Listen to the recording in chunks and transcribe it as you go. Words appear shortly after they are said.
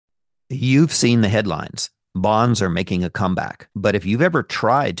You've seen the headlines. Bonds are making a comeback. But if you've ever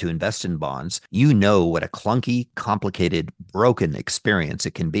tried to invest in bonds, you know what a clunky, complicated, broken experience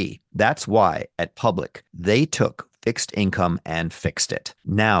it can be. That's why at Public, they took fixed income and fixed it.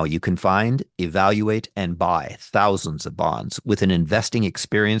 Now you can find, evaluate, and buy thousands of bonds with an investing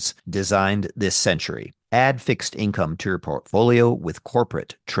experience designed this century. Add fixed income to your portfolio with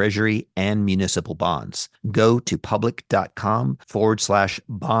corporate, treasury, and municipal bonds. Go to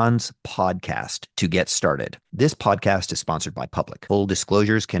public.com/bonds podcast to get started. This podcast is sponsored by Public. Full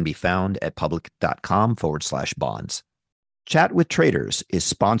disclosures can be found at public.com/bonds. Chat with Traders is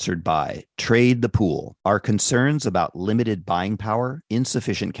sponsored by Trade the Pool. Are concerns about limited buying power,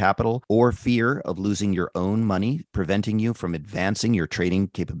 insufficient capital, or fear of losing your own money preventing you from advancing your trading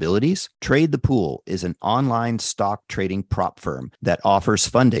capabilities? Trade the Pool is an online stock trading prop firm that offers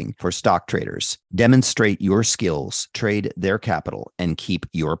funding for stock traders. Demonstrate your skills, trade their capital, and keep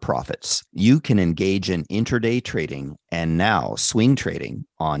your profits. You can engage in intraday trading and now swing trading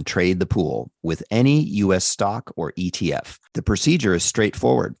on Trade the Pool with any U.S. stock or ETF. The procedure is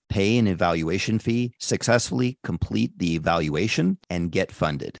straightforward. Pay an evaluation fee, successfully complete the evaluation, and get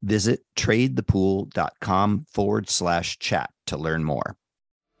funded. Visit tradethepool.com/chat to learn more.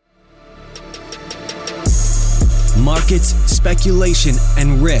 Markets, speculation,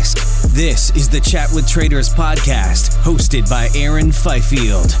 and risk. This is the Chat with Traders podcast, hosted by Aaron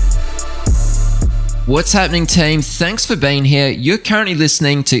Fifield. What's happening, team? Thanks for being here. You're currently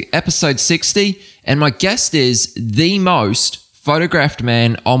listening to episode 60, and my guest is the most photographed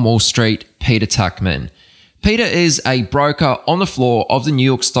man on Wall Street, Peter Tuchman. Peter is a broker on the floor of the New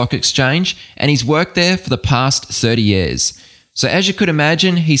York Stock Exchange, and he's worked there for the past 30 years. So as you could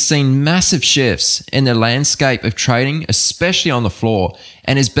imagine, he's seen massive shifts in the landscape of trading, especially on the floor,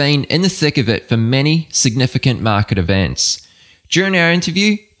 and has been in the thick of it for many significant market events. During our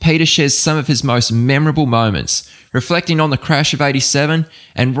interview, Peter shares some of his most memorable moments, reflecting on the crash of 87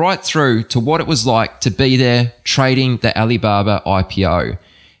 and right through to what it was like to be there trading the Alibaba IPO.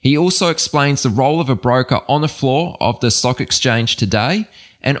 He also explains the role of a broker on the floor of the stock exchange today,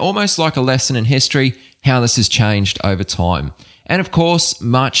 and almost like a lesson in history, how this has changed over time. And of course,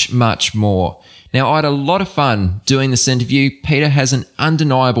 much, much more. Now, I had a lot of fun doing this interview. Peter has an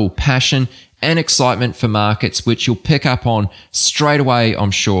undeniable passion and excitement for markets, which you'll pick up on straight away, I'm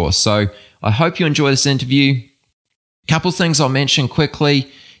sure. So I hope you enjoy this interview. Couple things I'll mention quickly.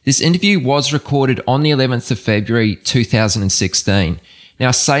 This interview was recorded on the 11th of February, 2016. Now,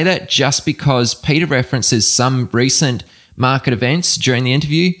 I say that just because Peter references some recent market events during the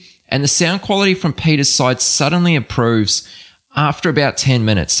interview, and the sound quality from Peter's side suddenly improves after about 10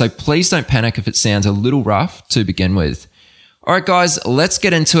 minutes. So please don't panic if it sounds a little rough to begin with. All right, guys, let's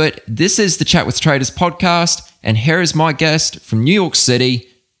get into it. This is the Chat with Traders podcast, and here is my guest from New York City,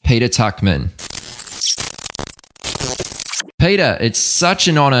 Peter Tuchman. Peter, it's such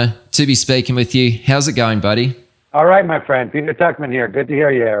an honor to be speaking with you. How's it going, buddy? All right, my friend. Peter Tuchman here. Good to hear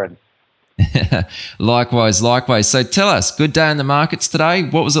you, Aaron. Likewise. So tell us, good day in the markets today.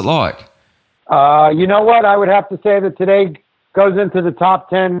 What was it like? You know what? I would have to say that today goes into the top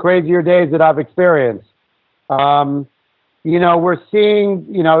 10 crazier days that I've experienced. We're seeing,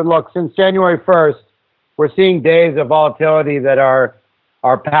 look, since January 1st, we're seeing days of volatility that are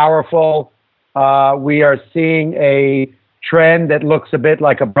powerful. We are seeing a trend that looks a bit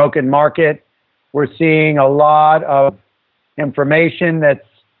like a broken market. We're seeing a lot of information that's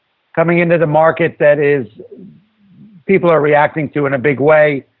coming into the market that is people are reacting to in a big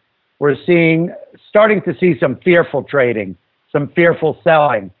way. We're starting to see some fearful trading, some fearful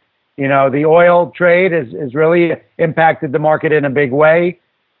selling. The oil trade has really impacted the market in a big way.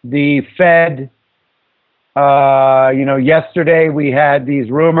 The Fed, yesterday we had these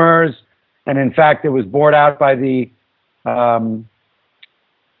rumors, and in fact it was brought out by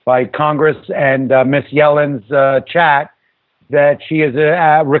by Congress and Miss Yellen's chat that she is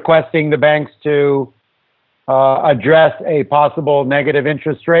requesting the banks to address a possible negative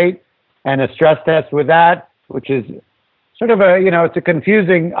interest rate and a stress test with that, which is sort of it's a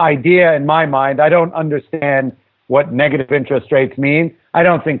confusing idea in my mind. I don't understand what negative interest rates mean. I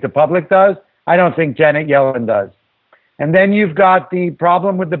don't think the public does. I don't think Janet Yellen does. And then you've got the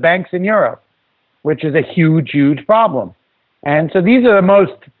problem with the banks in Europe, which is a huge, huge problem. And so these are the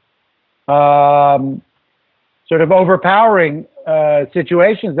most sort of overpowering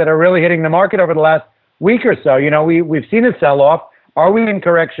situations that are really hitting the market over the last week or so. We've seen a sell-off. Are we in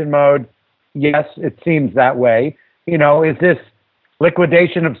correction mode? Yes, it seems that way. Is this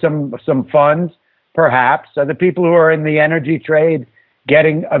liquidation of some funds? Perhaps. Are the people who are in the energy trade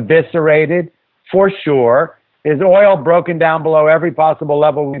getting eviscerated? For sure. Is oil broken down below every possible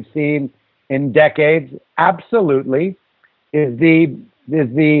level we've seen in decades? Absolutely. Is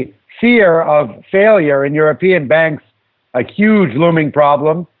the fear of failure in European banks a huge looming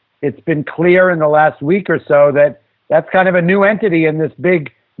problem? It's been clear in the last week or so that that's kind of a new entity in this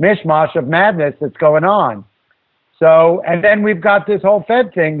big mishmash of madness that's going on. So, and then we've got this whole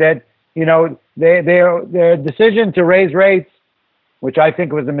Fed thing that, you know, their decision to raise rates, which I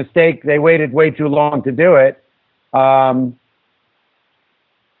think was a mistake, they waited way too long to do it,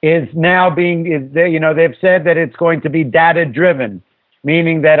 is now they've said that it's going to be data driven,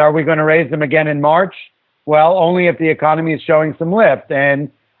 meaning that are we going to raise them again in March? Well, only if the economy is showing some lift.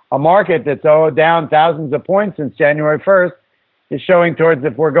 And a market that's down thousands of points since January 1st is showing towards,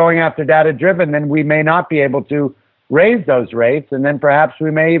 if we're going after data driven, then we may not be able to raise those rates, and then perhaps we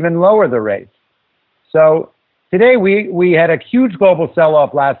may even lower the rates. So today we had a huge global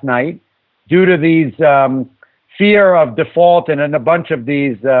sell-off last night due to these fear of default and a bunch of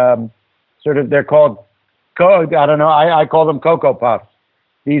these they're called, I call them Cocoa Puffs.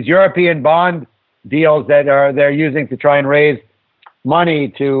 These European bond deals that they're using to try and raise money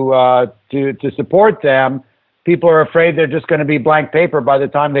to support them. People are afraid they're just going to be blank paper by the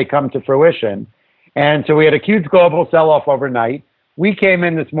time they come to fruition. And so we had a huge global sell-off overnight. We came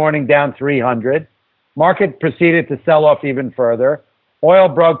in this morning down 300. Market proceeded to sell off even further. Oil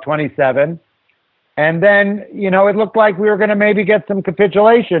broke 27. And then, it looked like we were going to maybe get some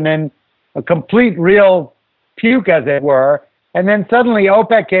capitulation and a complete real puke, as it were. And then suddenly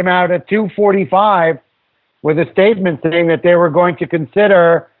OPEC came out at 2:45 with a statement saying that they were going to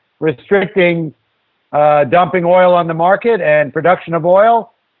consider restricting dumping oil on the market and production of oil.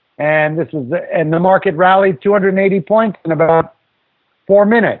 And the market rallied 280 points in about 4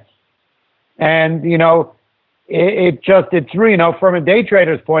 minutes. And, from a day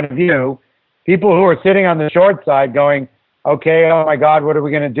trader's point of view, people who are sitting on the short side going, okay, oh my God, what are we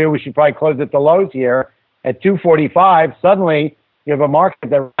going to do? We should probably close at the lows here. At 245, suddenly you have a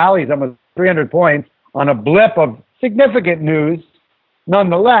market that rallies almost 300 points on a blip of significant news,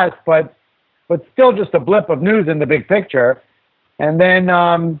 nonetheless, but still just a blip of news in the big picture. And then,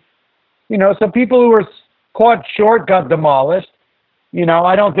 so people who were caught short got demolished.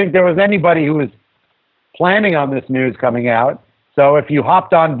 I don't think there was anybody who was planning on this news coming out. So if you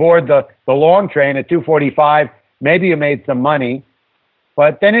hopped on board the long train at 245, maybe you made some money.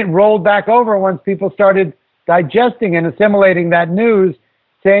 But then it rolled back over once people started digesting and assimilating that news,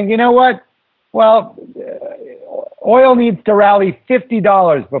 saying, you know what? Well, oil needs to rally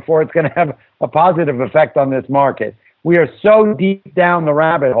 $50 before it's going to have a positive effect on this market. We are so deep down the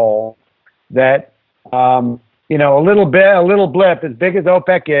rabbit hole that, a little blip, as big as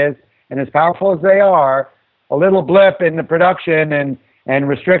OPEC is and as powerful as they are, a little blip in the production and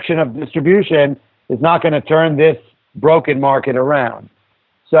restriction of distribution is not going to turn this broken market around.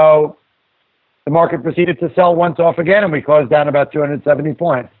 So the market proceeded to sell once off again, and we closed down about 270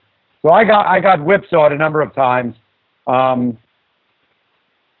 points. So I got whipsawed a number of times. As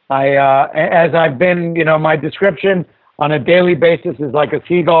I've been, my description on a daily basis is like a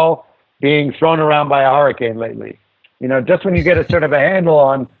seagull being thrown around by a hurricane lately. Just when you get a sort of a handle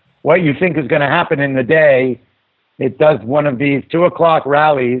on what you think is going to happen in the day, it does one of these 2 o'clock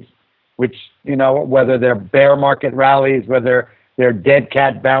rallies, which, whether they're bear market rallies, whether they're dead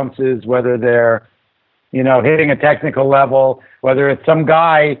cat bounces, whether they're, hitting a technical level, whether it's some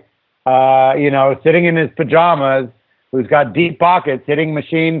guy, sitting in his pajamas who's got deep pockets, hitting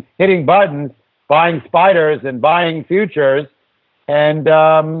buttons, buying spiders and buying futures. And,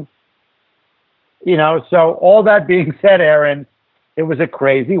 so all that being said, Aaron, it was a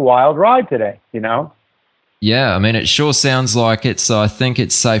crazy, wild ride today, Yeah, I mean, it sure sounds like it. So I think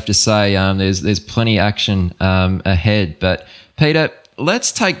it's safe to say there's plenty of action ahead. But Peter,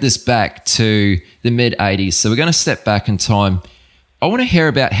 let's take this back to the mid-'80s. So we're going to step back in time. I want to hear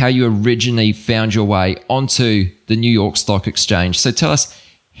about how you originally found your way onto the New York Stock Exchange. So tell us,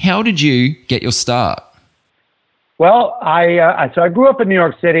 how did you get your start? Well, I grew up in New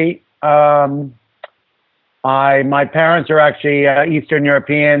York City. My parents are actually Eastern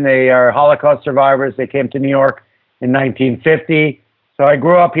European. They are Holocaust survivors. They came to New York in 1950. So I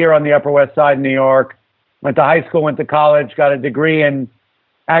grew up here on the Upper West Side of New York, went to high school, went to college, got a degree in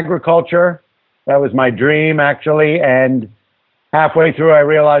agriculture. That was my dream, actually. And halfway through, I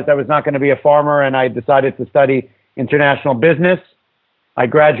realized I was not going to be a farmer, and I decided to study international business. I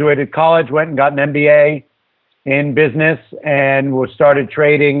graduated college, went and got an MBA in business, and started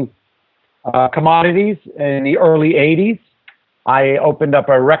trading commodities in the early 80s. I opened up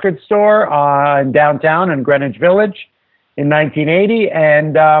a record store in downtown in Greenwich Village in 1980,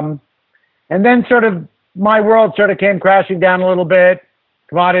 and then sort of my world sort of came crashing down a little bit.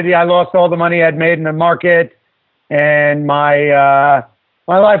 Commodity, I lost all the money I'd made in the market, and my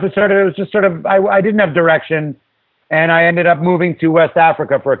life was I didn't have direction, and I ended up moving to West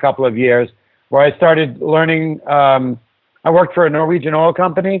Africa for a couple of years, where I started learning. I worked for a Norwegian oil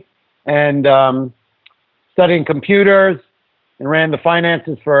company and studying computers, and ran the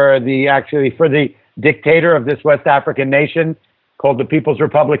finances for the dictator of this West African nation called the People's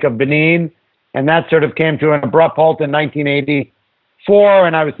Republic of Benin. And that sort of came to an abrupt halt in 1984,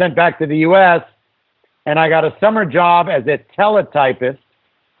 and I was sent back to the U.S., and I got a summer job as a teletypist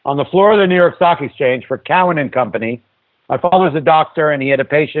on the floor of the New York Stock Exchange for Cowen and Company. My father's a doctor, and he had a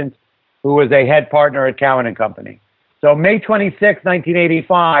patient who was a head partner at Cowen and Company. So May 26,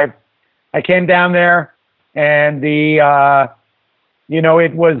 1985, I came down there, and it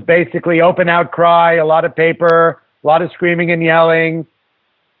was basically open outcry, a lot of paper, a lot of screaming and yelling.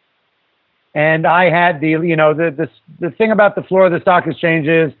 And I had the thing about the floor of the stock exchange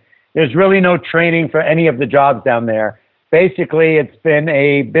is there's really no training for any of the jobs down there. Basically, it's been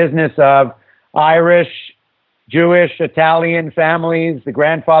a business of Irish, Jewish, Italian families. The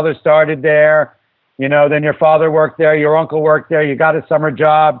grandfather started there. Then your father worked there, your uncle worked there. You got a summer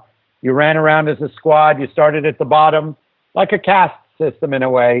job. You ran around as a squad. You started at the bottom, like a caste system in a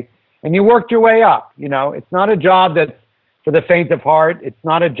way, and you worked your way up. It's not a job that's for the faint of heart. It's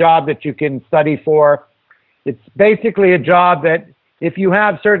not a job that you can study for. It's basically a job that if you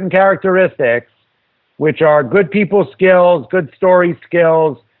have certain characteristics, which are good people skills, good story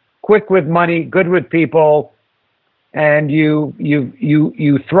skills, quick with money, good with people, and you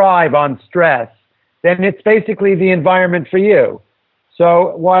thrive on stress, then it's basically the environment for you.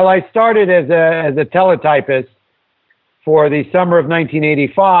 So while I started as a teletypist for the summer of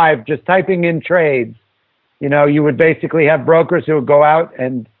 1985, just typing in trades, you would basically have brokers who would go out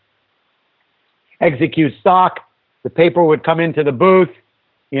and execute stock. The paper would come into the booth.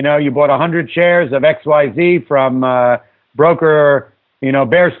 You bought 100 shares of XYZ from broker,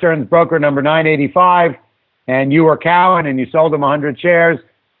 Bear Stearns broker number 985, and you were Cowen, and you sold them 100 shares,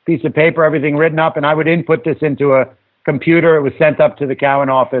 piece of paper, everything written up, and I would input this into a computer. It was sent up to the Cowen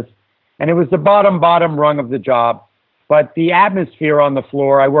office, and it was the bottom rung of the job. But the atmosphere on the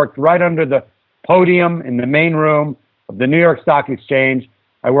floor, I worked right under the podium in the main room of the New York Stock Exchange.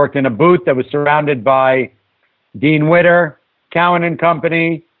 I worked in a booth that was surrounded by Dean Witter, Cowen and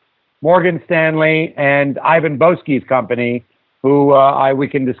Company, Morgan Stanley, and Ivan Boesky's company, who we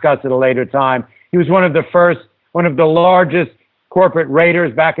can discuss at a later time. He was one of the largest corporate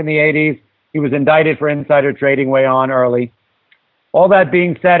raiders back in the 80s. He was indicted for insider trading way on early. All that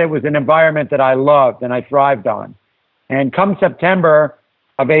being said, it was an environment that I loved and I thrived on. And come September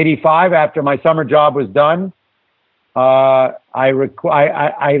of 85, after my summer job was done, I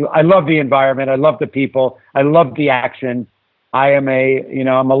love the environment. I love the people. I love the action. I'm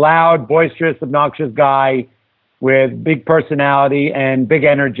a loud, boisterous, obnoxious guy with big personality and big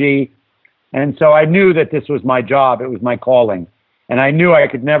energy. And so I knew that this was my job. It was my calling. And I knew I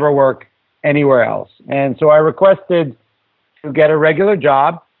could never work anywhere else. And so I requested to get a regular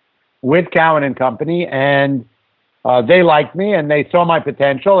job with Cowen and Company, and they liked me and they saw my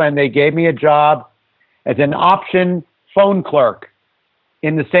potential, and they gave me a job as an option phone clerk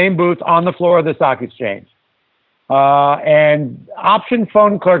in the same booth on the floor of the stock exchange. And option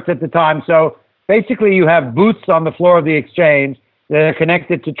phone clerks at the time. So basically you have booths on the floor of the exchange that are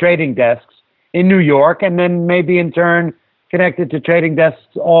connected to trading desks in New York, and then maybe in turn connected to trading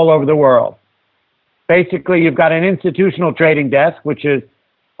desks all over the world. Basically, you've got an institutional trading desk, which is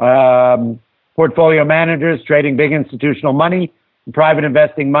portfolio managers trading big institutional money, private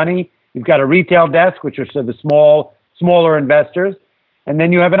investing money. You've got a retail desk, which are so the smaller investors. And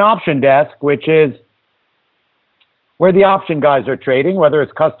then you have an option desk, which is where the option guys are trading, whether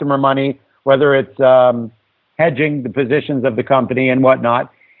it's customer money, whether it's hedging the positions of the company and whatnot.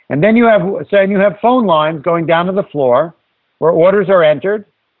 And then you have phone lines going down to the floor where orders are entered,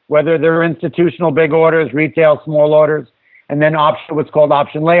 whether they're institutional big orders, retail small orders, and then what's called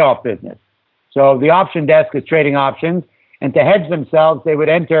option layoff business. So the option desk is trading options, and to hedge themselves, they would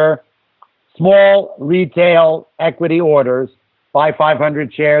enter small retail equity orders, buy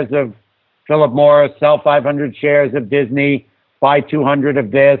 500 shares of Philip Morris, sell 500 shares of Disney, buy 200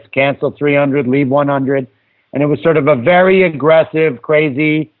 of this, cancel 300, leave 100. And it was sort of a very aggressive,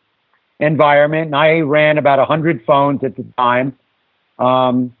 crazy environment. And I ran about 100 phones at the time.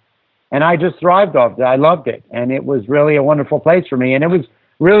 And I just thrived off it. I loved it. And it was really a wonderful place for me. And it was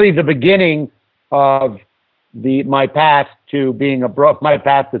really the beginning of my path to being my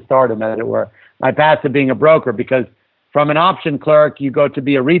path to stardom, as it were, my path to being a broker, because from an option clerk, you go to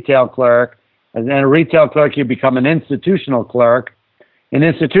be a retail clerk, And then a retail clerk, you become an institutional clerk. An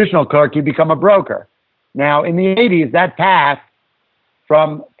institutional clerk, you become a broker. Now, in the 80s, that path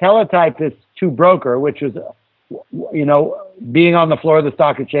from teletypist to broker, which is, being on the floor of the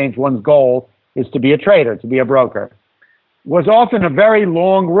stock exchange, one's goal is to be a trader, to be a broker, was often a very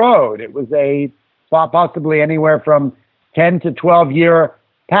long road. It was possibly anywhere from 10 to 12-year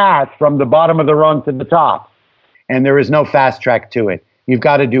path from the bottom of the rung to the top. And there is no fast track to it. You've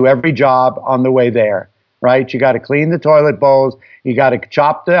got to do every job on the way there, right? You got to clean the toilet bowls. You got to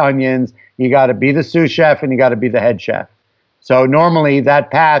chop the onions. You got to be the sous chef, and you got to be the head chef. So normally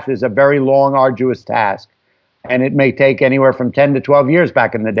that path is a very long, arduous task. And it may take anywhere from 10 to 12 years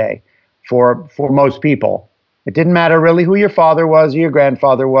back in the day for most people. It didn't matter really who your father was or your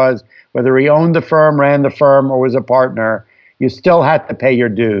grandfather was, whether he owned the firm, ran the firm, or was a partner. You still had to pay your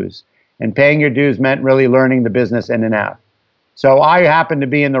dues. And paying your dues meant really learning the business in and out. So I happened to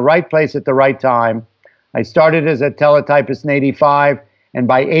be in the right place at the right time. I started as a teletypist in 85, and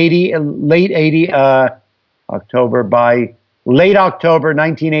by late October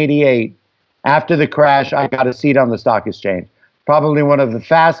 1988, after the crash, I got a seat on the stock exchange. Probably one of the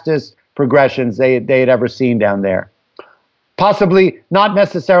fastest progressions they had ever seen down there. Possibly not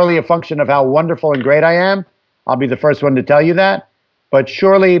necessarily a function of how wonderful and great I am. I'll be the first one to tell you that. But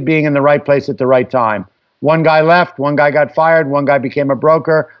surely being in the right place at the right time. One guy left, one guy got fired, one guy became a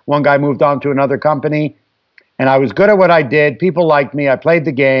broker, one guy moved on to another company. And I was good at what I did. People liked me. I played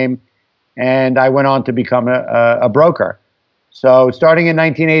the game. And I went on to become a broker. So starting in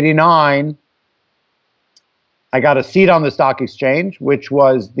 1989, I got a seat on the stock exchange, which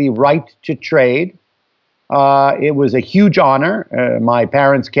was the right to trade. It was a huge honor. My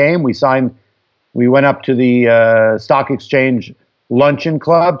parents came. We went up to the stock exchange luncheon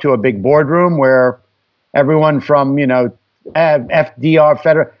club, to a big boardroom where everyone from, FDR,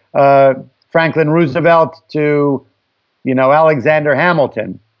 Franklin Roosevelt to, Alexander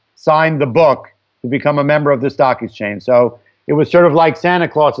Hamilton signed the book to become a member of the stock exchange. So it was sort of like Santa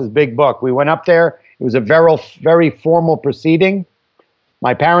Claus's big book. We went up there. It was a very, very formal proceeding.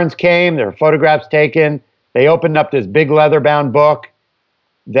 My parents came. There were photographs taken. They opened up this big leather-bound book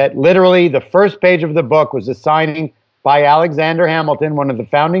that literally the first page of the book was a signing by Alexander Hamilton, one of the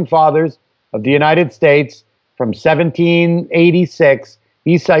founding fathers of the United States from 1786.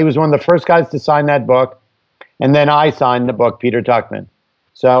 He was one of the first guys to sign that book. And then I signed the book, Peter Tuchman.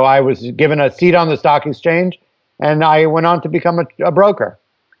 So I was given a seat on the stock exchange, and I went on to become a broker.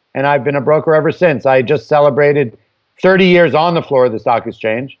 And I've been a broker ever since. I just celebrated 30 years on the floor of the stock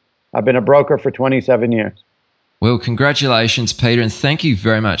exchange. I've been a broker for 27 years. Well, congratulations, Peter, and thank you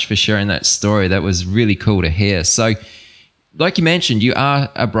very much for sharing that story. That was really cool to hear. So, like you mentioned, you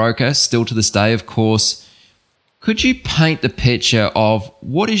are a broker, still to this day, of course. Could you paint the picture of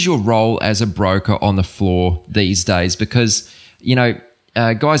what is your role as a broker on the floor these days? Because,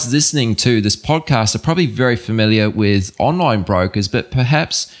 guys listening to this podcast are probably very familiar with online brokers, but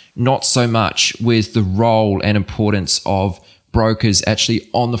perhaps not so much with the role and importance of brokers actually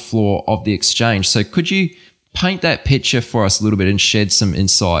on the floor of the exchange. So could you paint that picture for us a little bit and shed some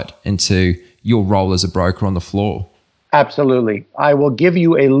insight into your role as a broker on the floor? Absolutely. I will give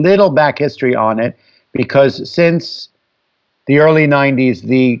you a little back history on it, because since the early 90s,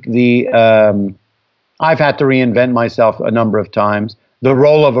 I've had to reinvent myself a number of times. The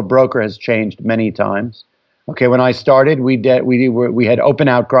role of a broker has changed many times. Okay, when I started, we had open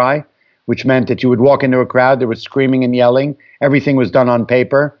outcry, which meant that you would walk into a crowd, there was screaming and yelling. Everything was done on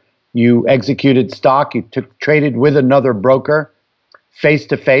paper. You executed stock. You traded with another broker face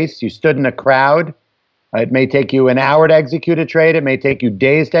to face. You stood in a crowd. It may take you an hour to execute a trade. It may take you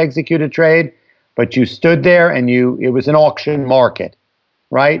days to execute a trade, but you stood there and it was an auction market,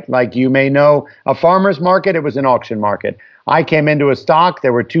 right? Like you may know a farmer's market, it was an auction market. I came into a stock.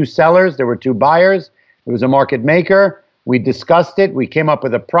 There were two sellers. There were two buyers. There was a market maker. We discussed it. We came up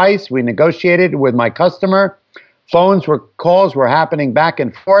with a price. We negotiated with my customer. Calls were happening back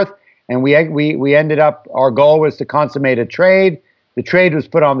and forth. And we ended up, our goal was to consummate a trade. The trade was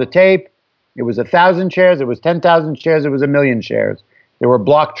put on the tape. It was 1,000 shares. It was 10,000 shares. It was 1,000,000 shares. There were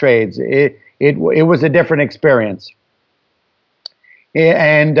block trades. It was a different experience.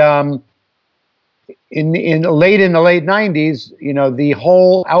 And in the late 90s, the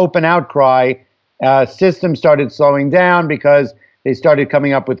whole open outcry system started slowing down because they started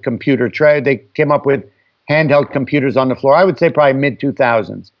coming up with computer trade. They came up with handheld computers on the floor. I would say probably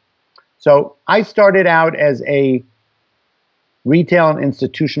mid-2000s. So I started out as a retail and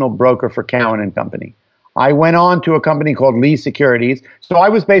institutional broker for Cowen and Company. I went on to a company called Lee Securities. So I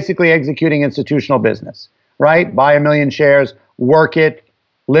was basically executing institutional business, right? Buy 1,000,000 shares, work it,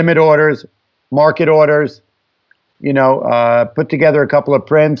 limit orders, market orders, put together a couple of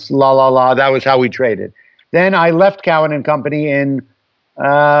prints, That was how we traded. Then I left Cowen and Company in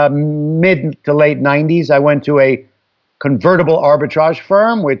mid to late 90s. I went to a convertible arbitrage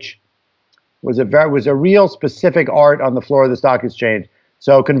firm, which was a real specific art on the floor of the stock exchange.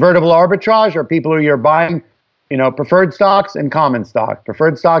 So convertible arbitrage are people who you're buying, preferred stocks and common stock.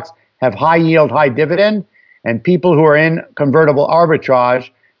 Preferred stocks have high yield, high dividend, and people who are in convertible arbitrage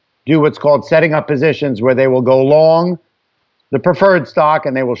do what's called setting up positions, where they will go long the preferred stock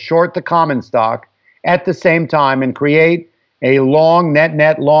and they will short the common stock at the same time and create a long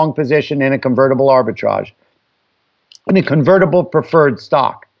net long position in a convertible arbitrage, in a convertible preferred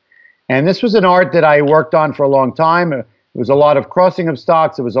stock. And this was an art that I worked on for a long time. It was a lot of crossing of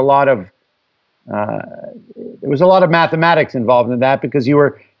stocks. There was a lot of mathematics involved in that, because you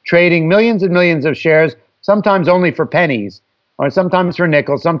were trading millions and millions of shares, sometimes only for pennies, or sometimes for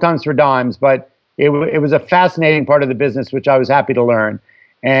nickels, sometimes for dimes. But it was a fascinating part of the business, which I was happy to learn.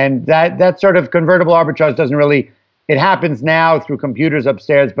 And that sort of convertible arbitrage doesn't really, it happens now through computers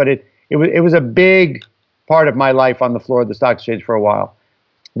upstairs, but it was a big part of my life on the floor of the stock exchange for a while.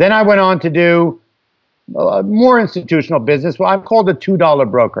 Then I went on to do more institutional business. Well, I'm called a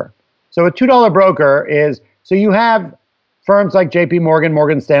 $2 broker. So a $2 broker is, so you have firms like JP Morgan,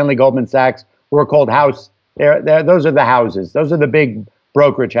 Morgan Stanley, Goldman Sachs, who are called house. Those are the houses. Those are the big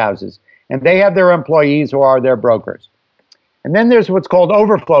brokerage houses. And they have their employees who are their brokers. And then there's what's called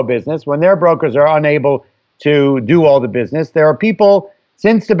overflow business. When their brokers are unable to do all the business, there are people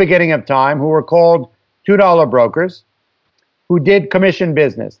since the beginning of time who were called $2 brokers, who did commission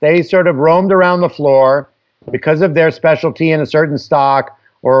business. They sort of roamed around the floor because of their specialty in a certain stock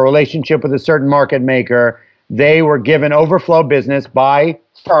or a relationship with a certain market maker. They were given overflow business by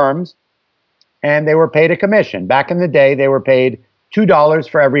firms, and they were paid a commission. Back in the day, they were paid $2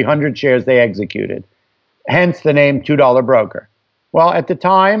 for every 100 shares they executed, hence the name $2 broker. Well, at the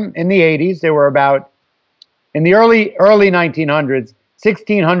time, in the 80s, there were in the early 1900s,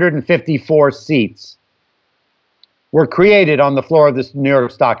 1,654 seats were created on the floor of the New York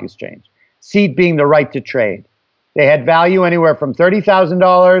Stock Exchange, seat being the right to trade. They had value anywhere from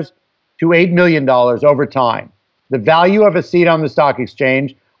 $30,000 to $8 million over time. The value of a seat on the stock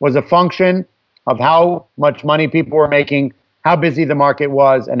exchange was a function of how much money people were making, how busy the market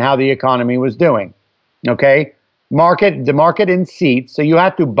was, and how the economy was doing. Okay? The market in seats, so you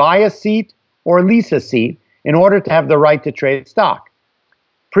had to buy a seat or lease a seat in order to have the right to trade stock.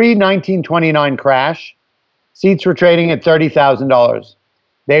 Pre-1929 crash, seats were trading at $30,000.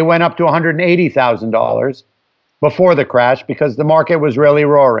 They went up to $180,000 before the crash because the market was really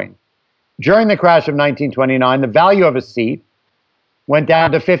roaring. During the crash of 1929, the value of a seat went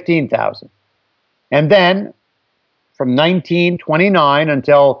down to $15,000. And then from 1929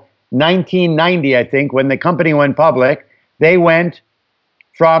 until 1990, I think, when the company went public, they went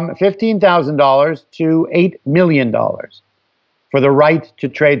from $15,000 to $8 million for the right to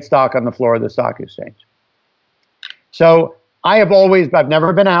trade stock on the floor of the stock exchange. So I've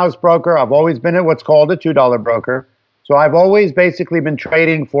never been a house broker. I've always been at what's called a $2 broker. So I've always basically been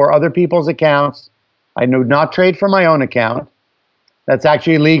trading for other people's accounts. I do not trade for my own account. That's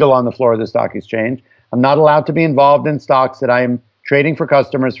actually illegal on the floor of the stock exchange. I'm not allowed to be involved in stocks that I'm trading for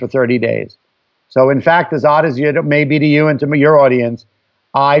customers for 30 days. So in fact, as odd as it may be to you and to your audience,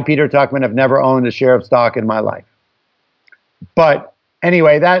 I, Peter Tuchman, have never owned a share of stock in my life. But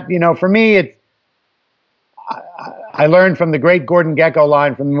anyway, that, for me, I learned from the great Gordon Gekko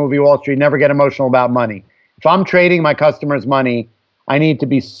line from the movie Wall Street, never get emotional about money. If I'm trading my customers' money, I need to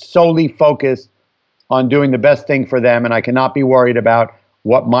be solely focused on doing the best thing for them, and I cannot be worried about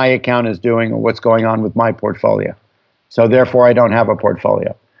what my account is doing or what's going on with my portfolio. So therefore, I don't have a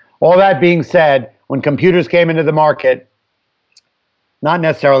portfolio. All that being said, when computers came into the market, not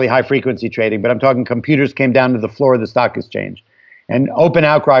necessarily high-frequency trading, but I'm talking computers came down to the floor of the stock exchange. And open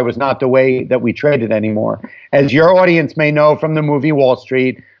outcry was not the way that we traded anymore. As your audience may know from the movie Wall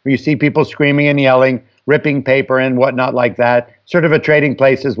Street, where you see people screaming and yelling, ripping paper and whatnot like that, sort of a trading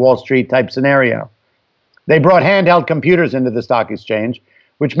places Wall Street type scenario. They brought handheld computers into the stock exchange,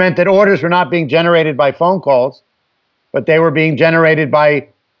 which meant that orders were not being generated by phone calls, but they were being generated by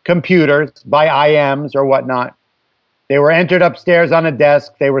computers, by IMs or whatnot. They were entered upstairs on a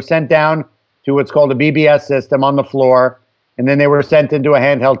desk. They were sent down to what's called a BBS system on the floor, and then they were sent into a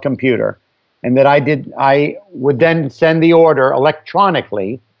handheld computer. And that I would then send the order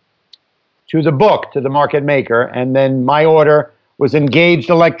electronically to the book, to the market maker, and then my order was engaged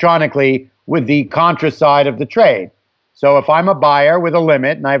electronically with the contra side of the trade. So if I'm a buyer with a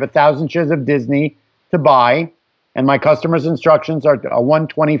limit and I have 1,000 shares of Disney to buy, and my customer's instructions are a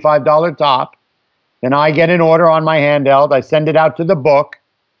 $125 top, Then I get an order on my handheld. I send it out to the book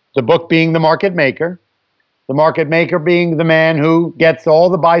being the market maker being the man who gets all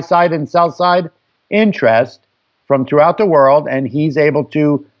the buy side and sell side interest from throughout the world, and he's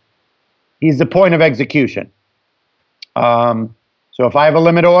the point of execution. So if I have a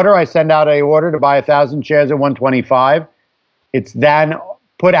limit order, I send out an order to buy 1,000 shares at 125. It's then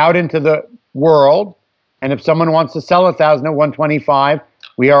put out into the world, and if someone wants to sell 1,000 at 125,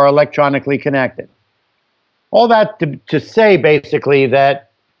 we are electronically connected. All that to say basically that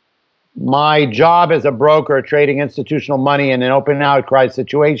my job as a broker trading institutional money in an open outcry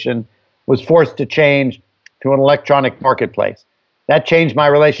situation was forced to change to an electronic marketplace. That changed my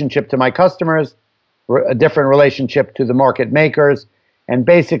relationship to my customers, a different relationship to the market makers, and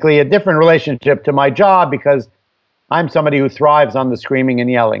basically a different relationship to my job because I'm somebody who thrives on the screaming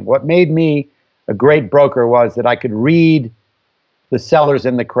and yelling. What made me a great broker was that I could read the sellers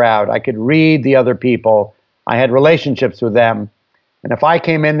in the crowd. I could read the other people. I had relationships with them. And if I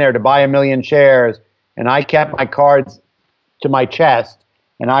came in there to buy 1 million shares and I kept my cards to my chest,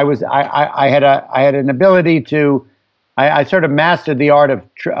 and I had an ability to, I sort of mastered the art of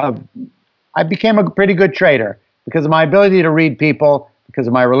I became a pretty good trader because of my ability to read people, because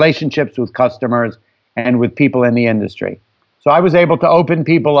of my relationships with customers and with people in the industry. So I was able to open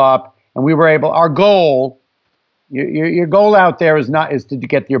people up, and we were able, our goal, your goal out there is to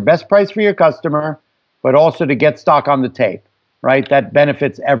get your best price for your customer, but also to get stock on the tape. Right, that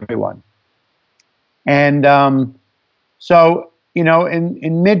benefits everyone. And so,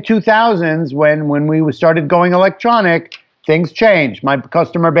 in mid 2000s, when we started going electronic, things changed. My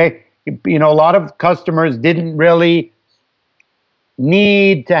customer base, a lot of customers didn't really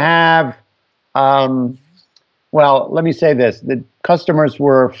need to have. Well, let me say this: the customers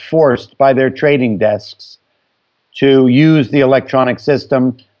were forced by their trading desks to use the electronic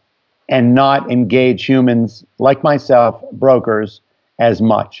system and not engage humans like myself, brokers, as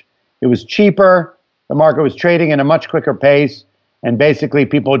much. It was cheaper. The market was trading at a much quicker pace, and basically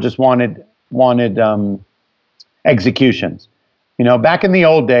people just wanted executions. Back in the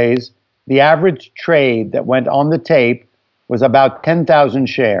old days, the average trade that went on the tape was about 10,000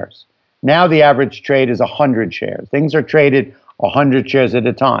 shares. Now the average trade is 100 shares. Things are traded 100 shares at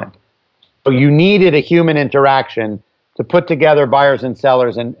a time. So you needed a human interaction to put together buyers and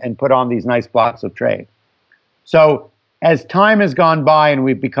sellers and put on these nice blocks of trade. So as time has gone by and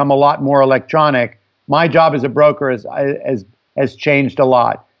we've become a lot more electronic, my job as a broker has changed a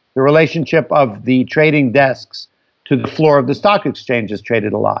lot. The relationship of the trading desks to the floor of the stock exchange has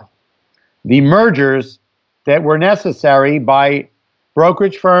traded a lot. The mergers that were necessary by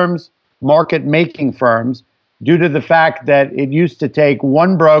brokerage firms, market making firms, due to the fact that it used to take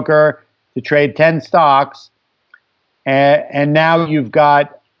one broker to trade 10 stocks, and now you've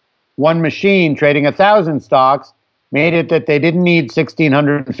got one machine trading 1,000 stocks, made it that they didn't need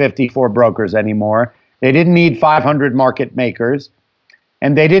 1,654 brokers anymore. They didn't need 500 market makers,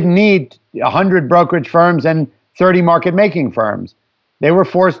 and they didn't need 100 brokerage firms and 30 market making firms. They were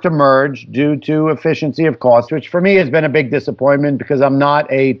forced to merge due to efficiency of cost, which for me has been a big disappointment because I'm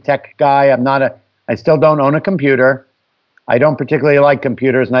not a tech guy. I still don't own a computer. I don't particularly like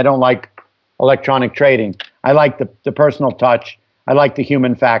computers, and I don't like electronic trading. I like the personal touch. I like the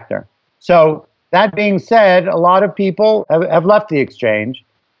human factor. So that being said, a lot of people have left the exchange,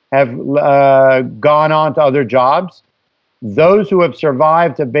 have gone on to other jobs. Those who have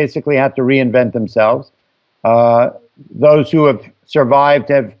survived have basically had to reinvent themselves. Those who have survived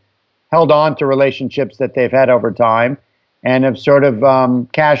have held on to relationships that they've had over time and have sort of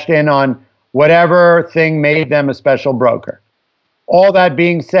cashed in on whatever thing made them a special broker. All that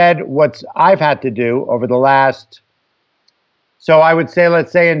being said, what I've had to do over the last, so I would say,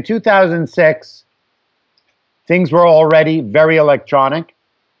 let's say in 2006, things were already very electronic.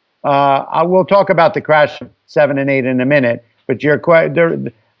 I will talk about the crash of 7 and 8 in a minute, but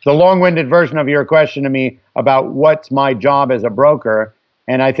the long-winded version of your question to me about what's my job as a broker,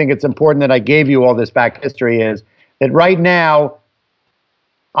 and I think it's important that I gave you all this back history, is that right now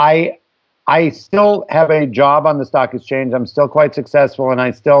I still have a job on the stock exchange. I'm still quite successful, and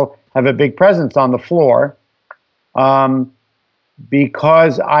I still have a big presence on the floor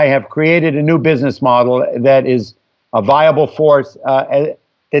because I have created a new business model that is a viable force that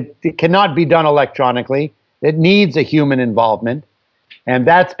cannot be done electronically. It needs a human involvement, and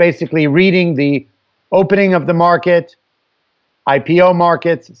that's basically reading the opening of the market, IPO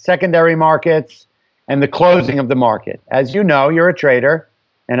markets, secondary markets, and the closing of the market. As you know, you're a trader,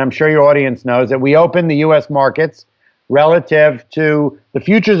 and I'm sure your audience knows that we open the U.S. markets relative to the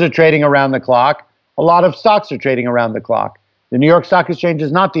futures are trading around the clock. A lot of stocks are trading around the clock. The New York Stock Exchange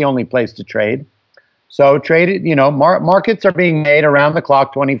is not the only place to trade. So markets are being made around the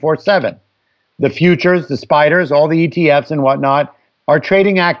clock 24/7. The futures, the spiders, all the ETFs and whatnot are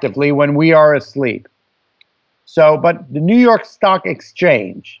trading actively when we are asleep. So, but the New York Stock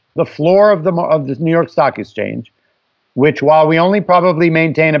Exchange, the floor of the New York Stock Exchange, which while we only probably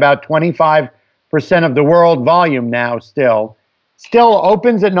maintain about 25% of the world volume now still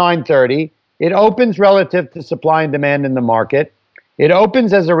opens at 9:30. It opens relative to supply and demand in the market. It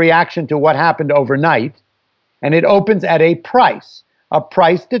opens as a reaction to what happened overnight, and it opens at a price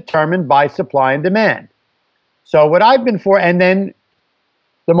determined by supply and demand. So what I've been for, and then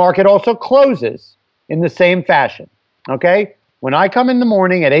the market also closes in the same fashion, okay? When I come in the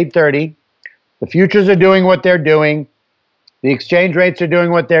morning at 8:30, the futures are doing what they're doing, the exchange rates are doing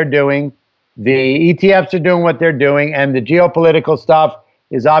what they're doing, the ETFs are doing what they're doing, and the geopolitical stuff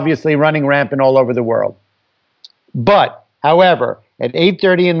is obviously running rampant all over the world. But, however, at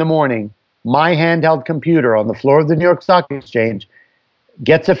 8:30 in the morning, my handheld computer on the floor of the New York Stock Exchange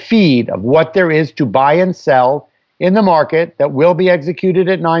gets a feed of what there is to buy and sell in the market that will be executed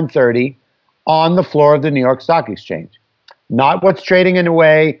at 9:30 on the floor of the New York Stock Exchange. Not what's trading in a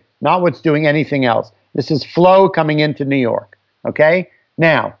way, not what's doing anything else. This is flow coming into New York, okay?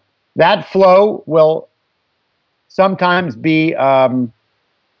 Now, that flow will sometimes be,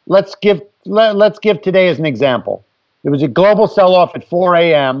 let's give today as an example. There was a global sell-off at 4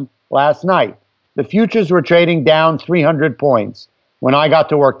 a.m. last night. The futures were trading down 300 points when I got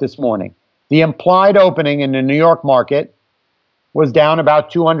to work this morning. The implied opening in the New York market was down about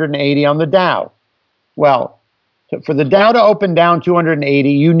 280 on the Dow. Well, for the Dow to open down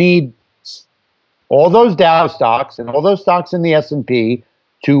 280, you need all those Dow stocks and all those stocks in the S&P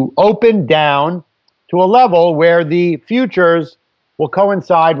to open down to a level where the futures will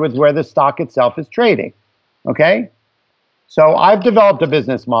coincide with where the stock itself is trading, okay? So I've developed a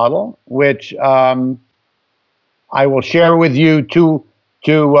business model, which I will share with you to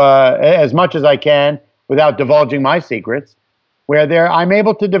as much as I can without divulging my secrets, where I'm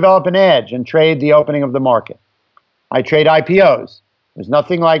able to develop an edge and trade the opening of the market. I trade IPOs. There's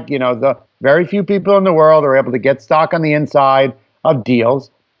nothing like, the very few people in the world are able to get stock on the inside of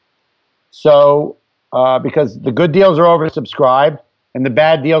deals. So, because the good deals are oversubscribed and the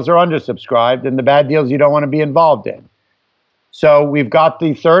bad deals are undersubscribed, and the bad deals you don't want to be involved in. So we've got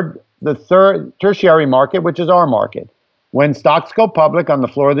the third tertiary market, which is our market. When stocks go public on the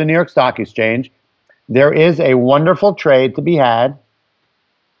floor of the New York Stock Exchange, there is a wonderful trade to be had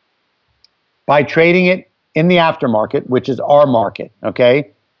by trading it in the aftermarket, which is our market, okay?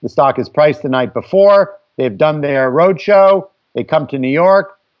 The stock is priced the night before. They've done their roadshow. They come to New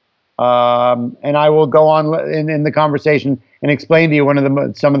York. And I will go on in the conversation and explain to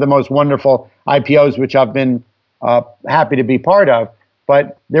you some of the most wonderful IPOs, which I've been happy to be part of.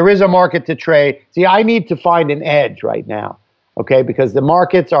 But there is a market to trade. See, I need to find an edge right now, okay? Because the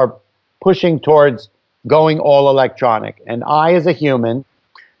markets are pushing towards going all electronic. And I, as a human,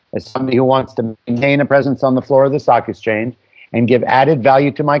 as somebody who wants to maintain a presence on the floor of the stock exchange and give added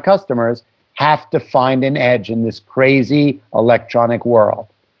value to my customers, have to find an edge in this crazy electronic world.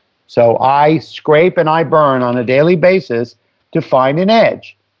 So I scrape and I burn on a daily basis to find an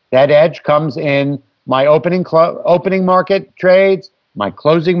edge. That edge comes in my opening market trades, my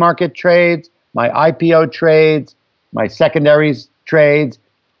closing market trades, my IPO trades, my secondaries trades,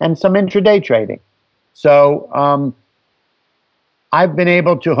 and some intraday trading. So I've been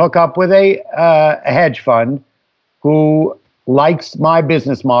able to hook up with a hedge fund who likes my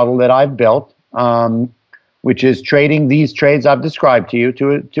business model that I've built, which is trading these trades I've described to you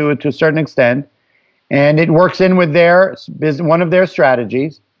to a certain extent, and it works in with one of their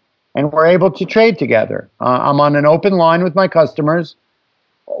strategies, and we're able to trade together. I'm on an open line with my customers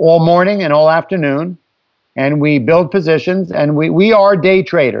all morning and all afternoon, and we build positions, and we are day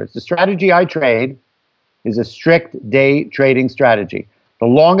traders. The strategy I trade is a strict day trading strategy. The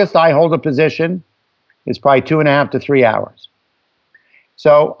longest I hold a position is probably 2.5 to 3 hours.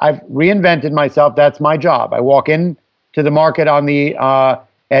 So I've reinvented myself. That's my job. I walk in to the market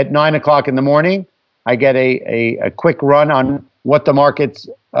at 9 o'clock in the morning. I get a quick run on what the markets,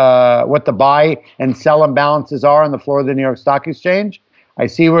 what the buy and sell imbalances are on the floor of the New York Stock Exchange. I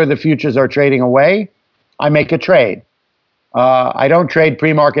see where the futures are trading away. I make a trade. I don't trade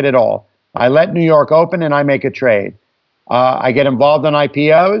pre-market at all. I let New York open and I make a trade. I get involved in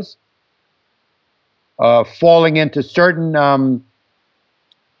IPOs, falling into certain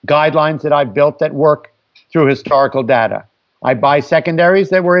guidelines that I've built that work through historical data. I buy secondaries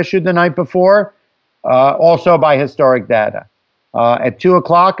that were issued the night before, also by historic data. At 2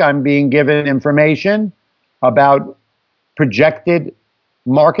 o'clock, I'm being given information about projected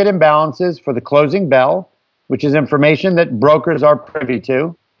market imbalances for the closing bell, which is information that brokers are privy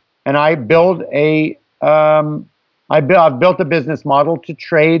to, and I've built a business model to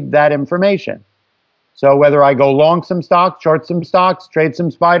trade that information. So whether I go long some stocks, short some stocks, trade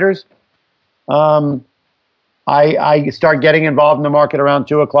some spiders, I start getting involved in the market around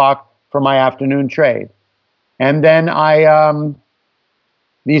 2 o'clock for my afternoon trade. And then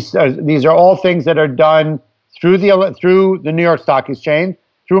these are all things that are done through the New York Stock Exchange,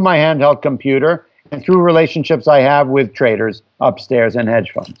 through my handheld computer, and through relationships I have with traders upstairs and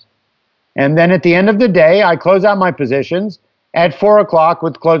hedge funds. And then at the end of the day, I close out my positions at 4 o'clock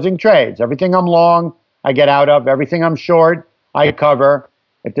with closing trades. Everything I'm long, I get out of. Everything I'm short, I cover.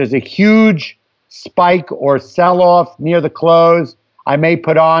 If there's a huge spike or sell-off near the close, I may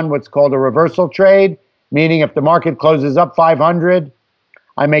put on what's called a reversal trade, meaning if the market closes up 500,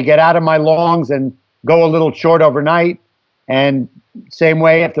 I may get out of my longs and go a little short overnight. And same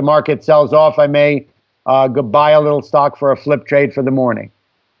way, if the market sells off, I may go buy a little stock for a flip trade for the morning.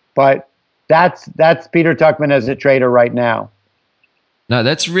 But that's Peter Tuchman as a trader right now. No,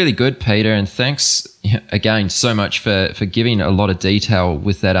 that's really good, Peter, and thanks again so much for giving a lot of detail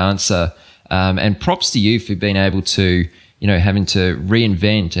with that answer. And props to you for being able to, having to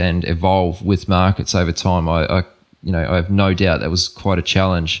reinvent and evolve with markets over time. I have no doubt that was quite a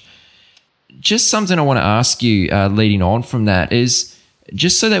challenge. Just something I want to ask you leading on from that is,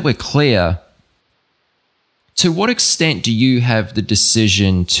 just so that we're clear, to what extent do you have the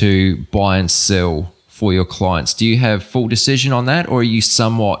decision to buy and sell for your clients? Do you have full decision on that, or are you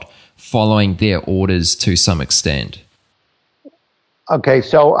somewhat following their orders to some extent? Okay,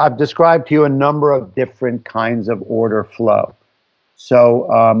 so I've described to you a number of different kinds of order flow.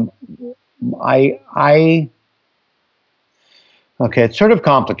 So okay, it's sort of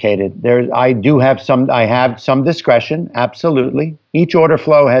complicated. I have some discretion, absolutely. Each order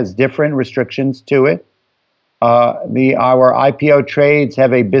flow has different restrictions to it. Our IPO trades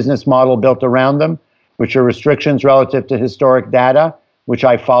have a business model built around them, which are restrictions relative to historic data, which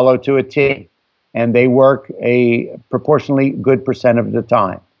I follow to a T. And they work a proportionally good percent of the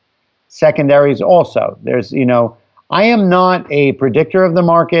time. Secondaries also. I am not a predictor of the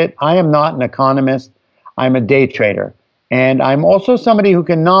market. I am not an economist. I'm a day trader. And I'm also somebody who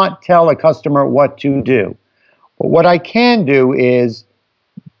cannot tell a customer what to do. But what I can do is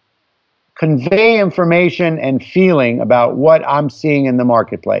convey information and feeling about what I'm seeing in the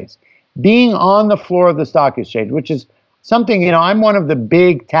marketplace. Being on the floor of the stock exchange, which is something, I'm one of the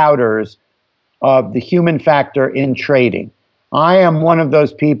big touters of the human factor in trading. I am one of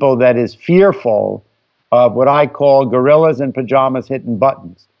those people that is fearful of what I call gorillas in pajamas hitting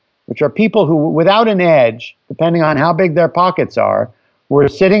buttons, which are people who, without an edge, depending on how big their pockets are, were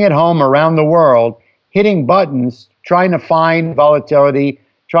sitting at home around the world, hitting buttons, trying to find volatility,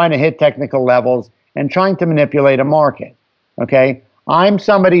 trying to hit technical levels, and trying to manipulate a market. Okay? I'm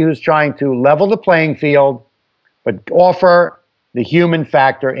somebody who's trying to level the playing field, but offer the human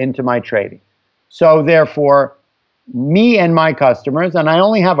factor into my trading. So therefore, me and my customers, and I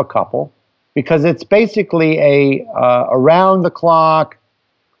only have a couple, because it's basically a around-the-clock,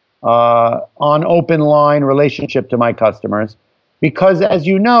 on open line relationship to my customers, because as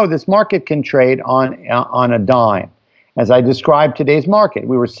you know, this market can trade on a dime. As I described today's market,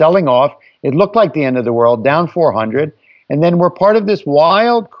 we were selling off. It looked like the end of the world, down 400, and then we're part of this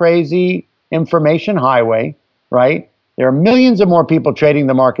wild, crazy information highway, right? There are millions of more people trading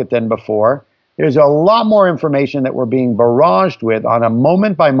the market than before. There's a lot more information that we're being barraged with on a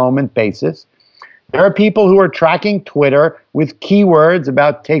moment-by-moment basis. There are people who are tracking Twitter with keywords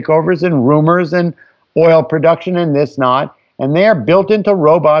about takeovers and rumors and oil production and this, not, and they are built into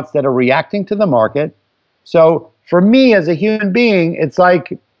robots that are reacting to the market. So for me as a human being, it's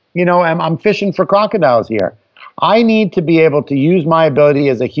like, I'm fishing for crocodiles here. I need to be able to use my ability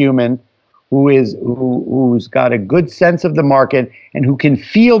as a human who's got a good sense of the market and who can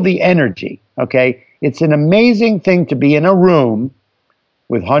feel the energy, okay? It's an amazing thing to be in a room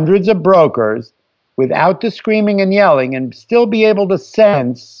with hundreds of brokers without the screaming and yelling and still be able to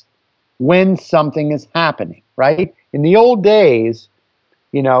sense when something is happening, right? In the old days,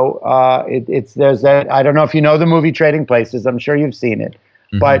 there's that, I don't know if you know the movie Trading Places, I'm sure you've seen it,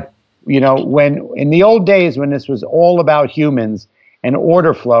 but when in the old days when this was all about humans and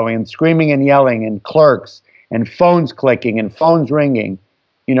order flowing and screaming and yelling and clerks and phones clicking and phones ringing,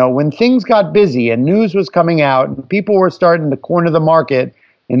 when things got busy and news was coming out and people were starting to corner the market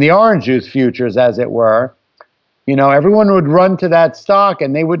in the orange juice futures, as it were, everyone would run to that stock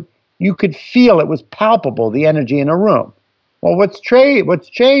and you could feel it was palpable, the energy in a room. Well, what's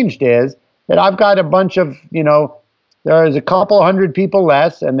changed is that I've got a bunch of, there is a couple hundred people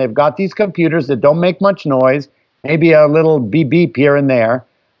less, and they've got these computers that don't make much noise, maybe a little beep beep here and there,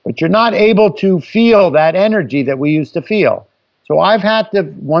 but you're not able to feel that energy that we used to feel. So I've had to,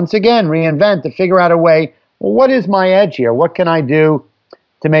 once again, reinvent to figure out a way, well, what is my edge here? What can I do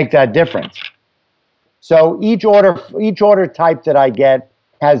to make that difference? So each order type that I get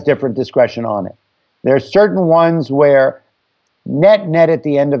has different discretion on it. There are certain ones where net at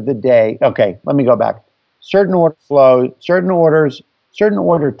the end of the day, okay, let me go back. Certain order flows, certain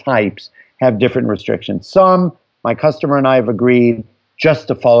order types have different restrictions. Some, my customer and I have agreed just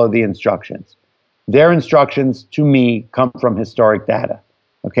to follow the instructions. Their instructions to me come from historic data.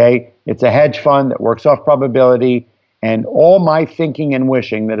 Okay? It's a hedge fund that works off probability, and all my thinking and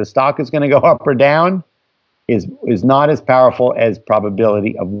wishing that a stock is going to go up or down is not as powerful as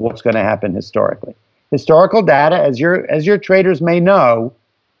probability of what's going to happen historically. Historical data, as your traders may know,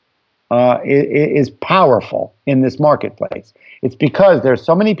 is powerful in this marketplace. It's because there's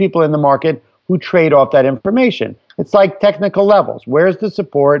so many people in the market who trade off that information. It's like technical levels. Where's the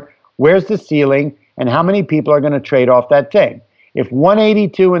support? Where's the ceiling? And how many people are going to trade off that thing? If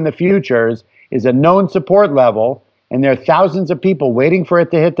 182 in the futures is a known support level, and there are thousands of people waiting for it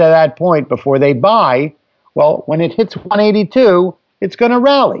to hit to that point before they buy, well, when it hits 182, it's going to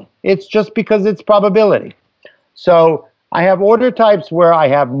rally. It's just because it's probability. So I have order types where I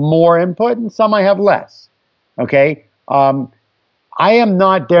have more input and some I have less. Okay? I am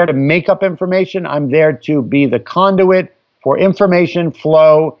not there to make up information. I'm there to be the conduit for information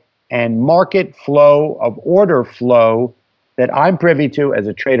flow and market flow of order flow that I'm privy to as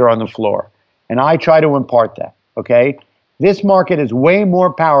a trader on the floor. And I try to impart that. Okay? This market is way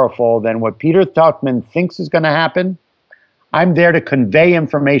more powerful than what Peter Tuchman thinks is going to happen. I'm there to convey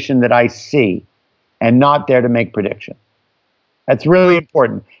information that I see and not there to make prediction. That's really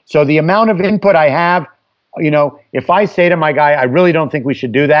important. So the amount of input I have, if I say to my guy, I really don't think we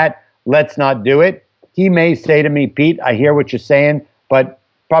should do that, let's not do it. He may say to me, Pete, I hear what you're saying, but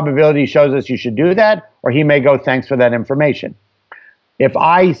probability shows us you should do that. Or he may go, thanks for that information.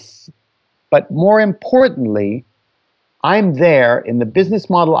 But more importantly, I'm there in the business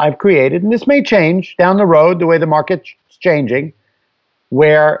model I've created, and this may change down the road the way the market's changing,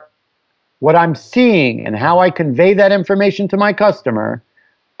 where what I'm seeing and how I convey that information to my customer,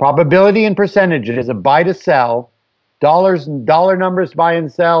 probability and percentages of buy to sell, dollars and dollar numbers buy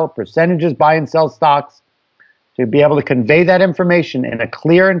and sell, percentages buy and sell stocks, to be able to convey that information in a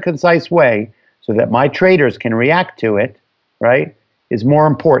clear and concise way so that my traders can react to it, right, is more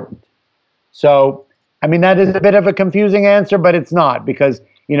important. So, that is a bit of a confusing answer, but it's not, because,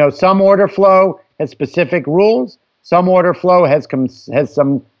 some order flow has specific rules, some order flow has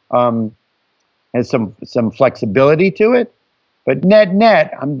some flexibility to it, but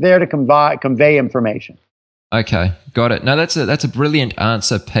net, I'm there to convey information. Okay, got it. No, that's a brilliant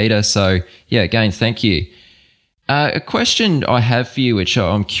answer, Peter. So yeah, again, thank you. A question I have for you, which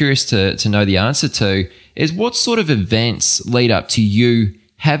I'm curious to know the answer to, is what sort of events lead up to you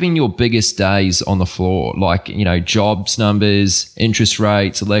having your biggest days on the floor? Like, jobs numbers, interest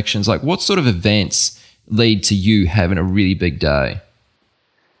rates, elections. Like, what sort of events lead to you having a really big day?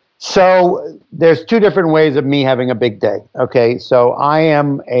 So there's two different ways of me having a big day. Okay, so I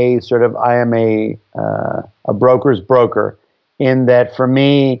am a broker's broker, in that for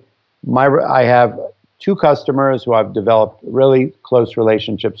me, I have two customers who I've developed really close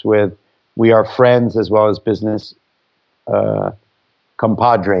relationships with. We are friends as well as business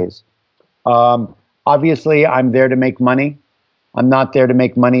compadres. Obviously, I'm there to make money. I'm not there to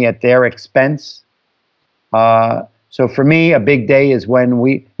make money at their expense. So for me, a big day is when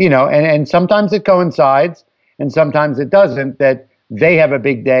we, and sometimes it coincides and sometimes it doesn't, that they have a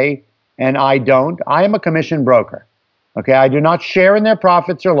big day and I don't. I am a commission broker. Okay, I do not share in their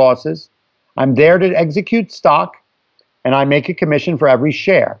profits or losses. I'm there to execute stock, and I make a commission for every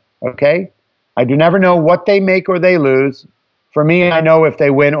share. Okay, I do never know what they make or they lose. For me, I know if they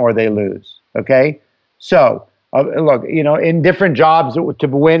win or they lose. Okay, so look, in different jobs, to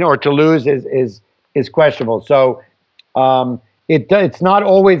win or to lose is questionable. So it's not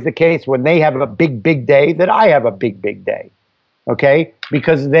always the case when they have a big day that I have a big day. Okay,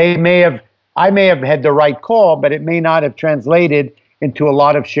 because I may have had the right call, but it may not have translated into a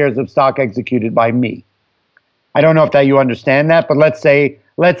lot of shares of stock executed by me. I don't know if you understand that, but let's say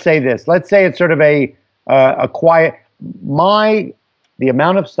this. Let's say it's sort of a quiet. The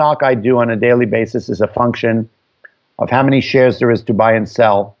amount of stock I do on a daily basis is a function of how many shares there is to buy and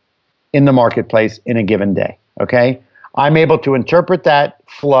sell in the marketplace in a given day. Okay, I'm able to interpret that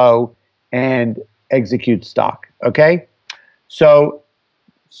flow and execute stock. Okay, so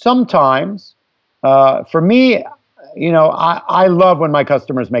sometimes for me, I love when my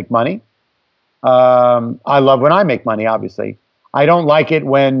customers make money. I love when I make money, obviously. I don't like it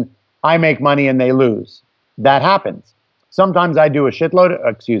when I make money and they lose. That happens. Sometimes I do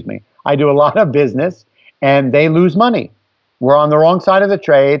I do a lot of business and they lose money. We're on the wrong side of the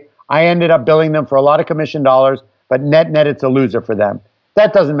trade. I ended up billing them for a lot of commission dollars, but net, it's a loser for them.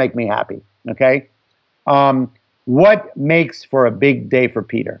 That doesn't make me happy, okay? What makes for a big day for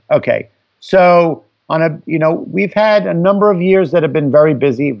Peter? Okay, so we've had a number of years that have been very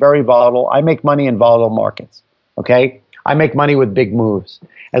busy, very volatile. I make money in volatile markets, okay? I make money with big moves.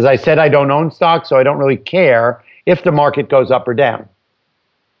 As I said, I don't own stocks, so I don't really care if the market goes up or down.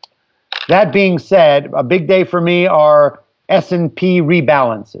 That being said, a big day for me are S&P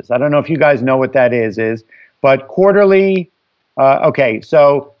rebalances. I don't know if you guys know what that is, but quarterly,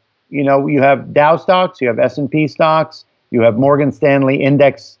 so you have Dow stocks, you have S&P stocks, you have Morgan Stanley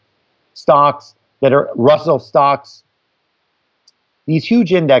index stocks that are Russell stocks. These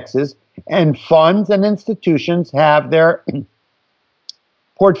huge indexes, and funds and institutions have their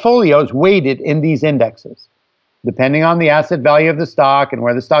portfolios weighted in these indexes. Depending on the asset value of the stock and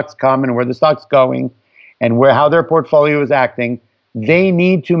where the stock's come and where the stock's going and how their portfolio is acting, they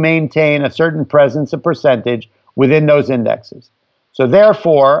need to maintain a certain presence, a percentage within those indexes. So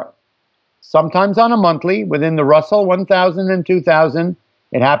therefore, sometimes on a monthly, within the Russell 1000 and 2000,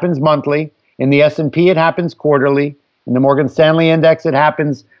 it happens monthly. In the S&P, it happens quarterly. In the Morgan Stanley index, it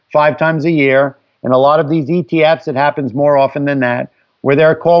happens 5 times a year. In a lot of these ETFs, it happens more often than that, where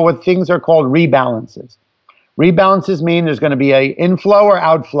things are called rebalances. Rebalances mean there's going to be an inflow or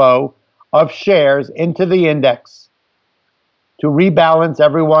outflow of shares into the index to rebalance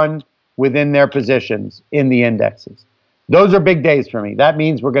everyone within their positions in the indexes. Those are big days for me. That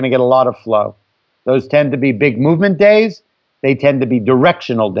means we're going to get a lot of flow. Those tend to be big movement days. They tend to be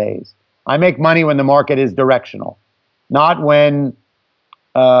directional days. I make money when the market is directional, not when,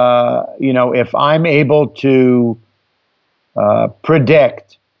 if I'm able to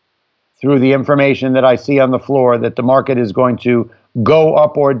predict through the information that I see on the floor that the market is going to go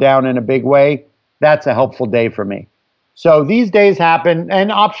up or down in a big way. That's a helpful day for me. So these days happen,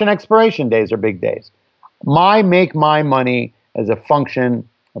 and option expiration days are big days. I make my money as a function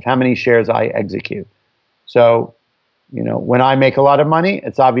of how many shares I execute. So, when I make a lot of money,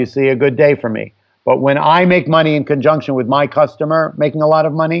 it's obviously a good day for me. But when I make money in conjunction with my customer making a lot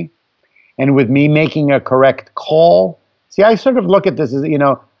of money, and with me making a correct call, see, I sort of look at this as,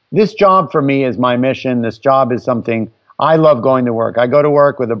 this job for me is my mission. This job is something I love going to work. I go to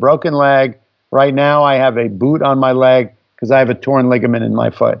work with a broken leg. Right now, I have a boot on my leg because I have a torn ligament in my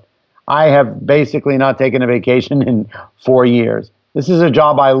foot. I have basically not taken a vacation in 4 years. This is a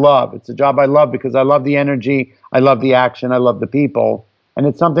job I love. It's a job I love because I love the energy, I love the action, I love the people, and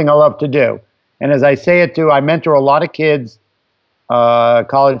it's something I love to do. And as I say it too, I mentor a lot of kids,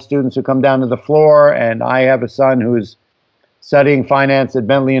 college students who come down to the floor, and I have a son who's studying finance at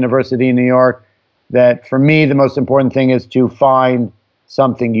Bentley University in New York, that for me, the most important thing is to find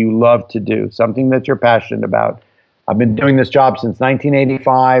something you love to do, something that you're passionate about. I've been doing this job since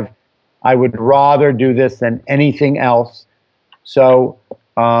 1985. I would rather do this than anything else. So,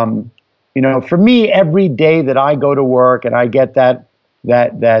 for me, every day that I go to work and I get that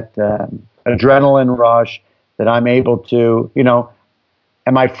adrenaline rush, that I'm able to,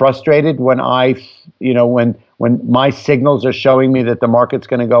 am I frustrated when when my signals are showing me that the market's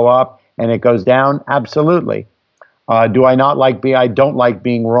going to go up and it goes down? Absolutely. I don't like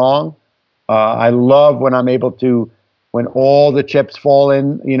being wrong. I love when I'm able to, when all the chips fall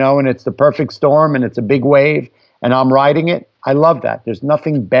in, and it's the perfect storm and it's a big wave and I'm riding it. I love that. There's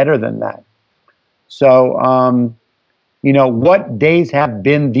nothing better than that. So, what days have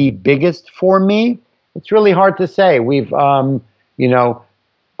been the biggest for me? It's really hard to say. We've,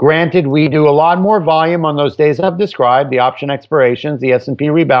 granted, we do a lot more volume on those days I've described, the option expirations, the S&P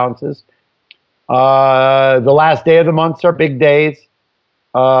rebalances. The last day of the months are big days.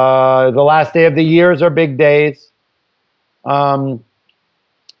 The last day of the years are big days.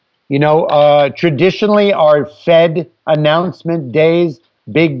 Traditionally, our Fed announcement days,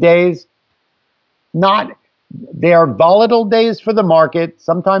 big days, they are volatile days for the market.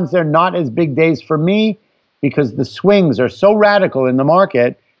 Sometimes they're not as big days for me because the swings are so radical in the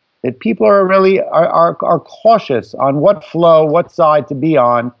market that people are really are cautious on what flow, what side to be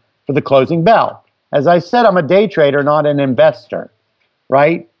on for the closing bell. As I said, I'm a day trader, not an investor,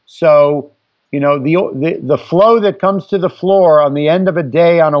 right? So, the flow that comes to the floor on the end of a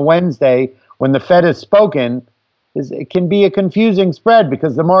day on a Wednesday when the Fed has spoken, it can be a confusing spread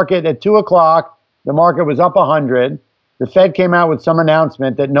because the market at 2 o'clock, the market was up 100. The Fed came out with some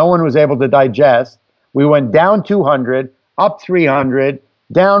announcement that no one was able to digest. We went down 200, up 300,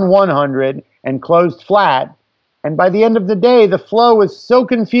 down 100, and closed flat. And by the end of the day, the flow was so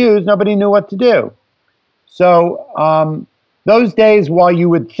confused, nobody knew what to do. So those days, while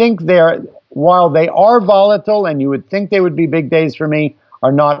they are volatile and you would think they would be big days for me,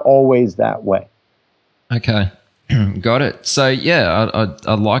 are not always that way. Okay. Got it. So yeah,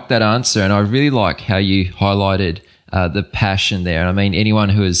 I like that answer, and I really like how you highlighted the passion there. I mean, anyone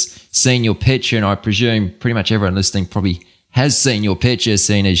who has seen your picture, and I presume pretty much everyone listening probably has seen your picture,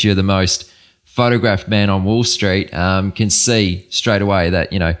 seeing as you're the most photographed man on Wall Street, can see straight away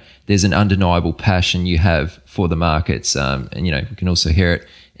that, you know, there's an undeniable passion you have for the markets. And, you know, you can also hear it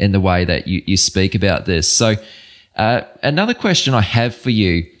in the way that you speak about this. So another question I have for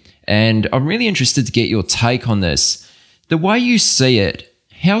you, and I'm really interested to get your take on this. The way you see it,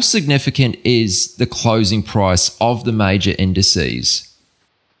 how significant is the closing price of the major indices?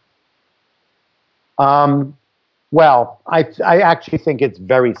 Well, I actually think it's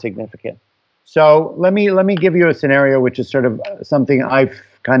very significant. So let me give you a scenario which is sort of something I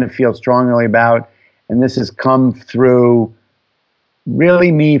kind of feel strongly about, and this has come through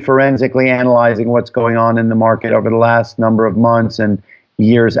really me forensically analyzing what's going on in the market over the last number of months and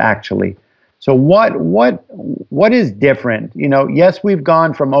years, actually. So what is different? You know, yes, we've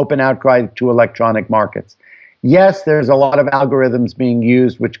gone from open outcry to electronic markets. Yes, there's a lot of algorithms being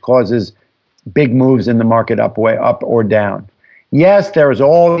used which causes big moves in the market up or down. Yes, there's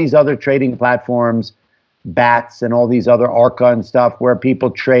all these other trading platforms, BATS and all these other ARCA and stuff where people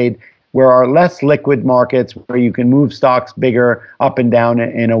trade, where are less liquid markets, where you can move stocks bigger up and down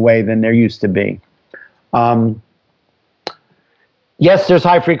in a way than there used to be. Yes, there's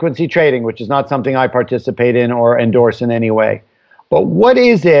high-frequency trading, which is not something I participate in or endorse in any way. But what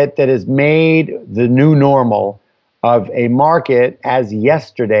is it that has made the new normal of a market as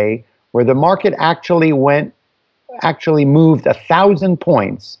yesterday, where the market actually moved 1,000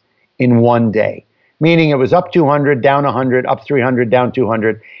 points in one day? Meaning it was up 200, down 100, up 300, down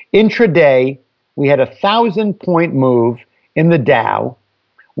 200. Intraday, we had a 1,000-point move in the Dow.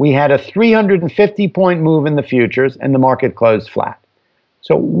 We had a 350-point move in the futures, and the market closed flat.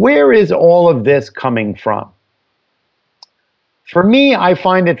 So where is all of this coming from? For me, I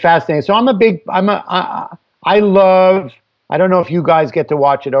find it fascinating. So I love, I don't know if you guys get to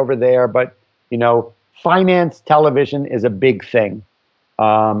watch it over there, but, you know, finance television is a big thing.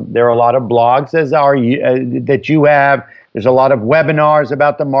 There are a lot of blogs that you have. There's a lot of webinars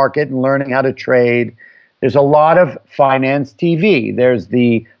about the market and learning how to trade. There's a lot of finance TV. There's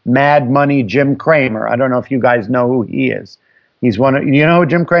the Mad Money Jim Cramer. I don't know if you guys know who he is. He's you know who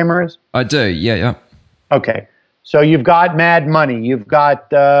Jim Cramer is? I do, yeah. Okay. So you've got Mad Money. You've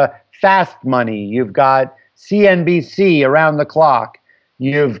got Fast Money. You've got CNBC around the clock.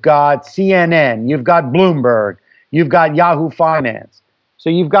 You've got CNN. You've got Bloomberg. You've got Yahoo Finance.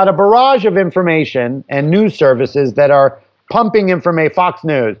 So you've got a barrage of information and news services that are pumping information, Fox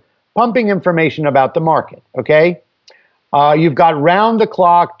News, pumping information about the market, okay? You've got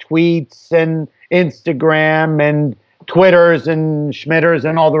round-the-clock tweets and Instagram and Twitters and Schmitters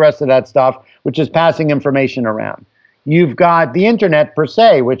and all the rest of that stuff, which is passing information around. You've got the internet per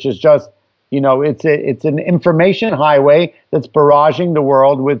se, which is just, you know, it's an information highway that's barraging the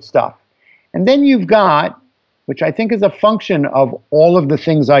world with stuff. And then you've got, which I think is a function of all of the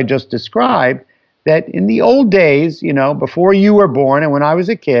things I just described, that in the old days, you know, before you were born and when I was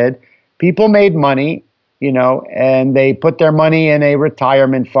a kid, people made money, you know, and they put their money in a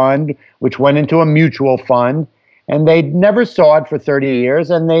retirement fund, which went into a mutual fund, and they never saw it for 30 years.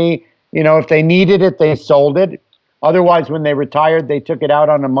 And they, you know, if they needed it, they sold it. Otherwise, when they retired, they took it out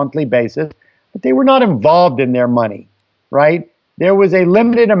on a monthly basis. But they were not involved in their money, right? There was a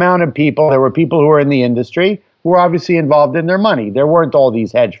limited amount of people. There were people who were in the industry who were obviously involved in their money. There weren't all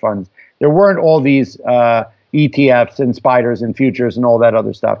these hedge funds. There weren't all these ETFs and spiders and futures and all that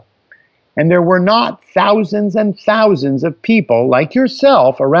other stuff. And there were not thousands and thousands of people like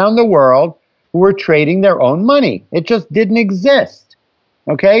yourself around the world who were trading their own money. It just didn't exist,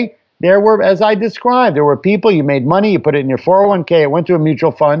 okay? There were, as I described, there were people, you made money, you put it in your 401k, it went to a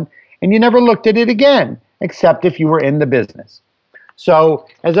mutual fund, and you never looked at it again, except if you were in the business. So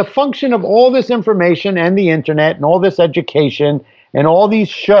as a function of all this information and the internet and all this education and all these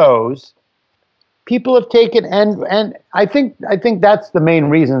shows, people have taken, and I think that's the main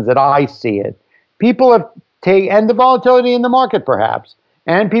reasons that I see it. People have taken, and the volatility in the market perhaps,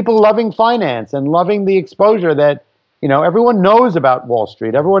 and people loving finance and loving the exposure that, you know, everyone knows about Wall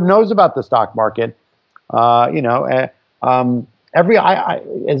Street. Everyone knows about the stock market. As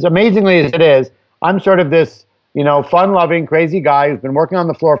amazingly as it is, I'm sort of this, you know, fun-loving, crazy guy who's been working on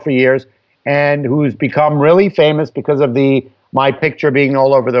the floor for years. and who's become really famous because of my picture being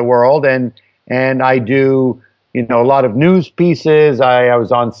all over the world. And I do, a lot of news pieces. I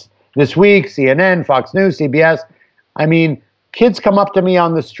was on This Week, CNN, Fox News, CBS. I mean, kids come up to me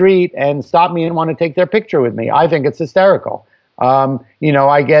on the street and stop me and want to take their picture with me. I think it's hysterical.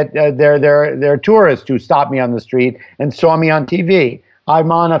 I get there are tourists who stop me on the street and saw me on TV.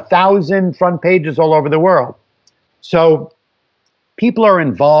 I'm on 1,000 front pages all over the world. So people are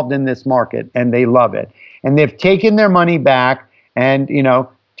involved in this market and they love it. And they've taken their money back. And,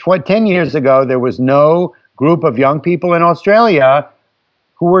 10 years ago, there was no group of young people in Australia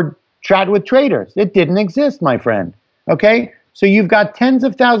who were chat with traders. It didn't exist, my friend. Okay? So you've got tens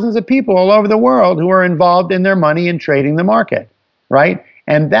of thousands of people all over the world who are involved in their money in trading the market, right?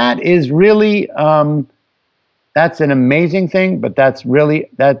 And that is really, that's an amazing thing, but that's really,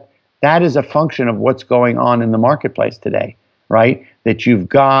 that is a function of what's going on in the marketplace today, right? That you've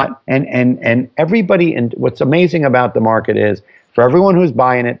got, and everybody, and what's amazing about the market is, for everyone who's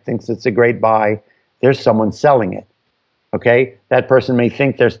buying it, thinks it's a great buy, there's someone selling it, okay? That person may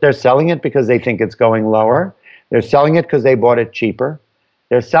think they're selling it because they think it's going lower. They're selling it because they bought it cheaper.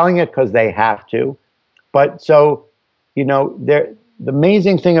 They're selling it because they have to. But so, the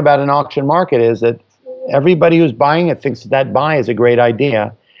amazing thing about an auction market is that everybody who's buying it thinks that buy is a great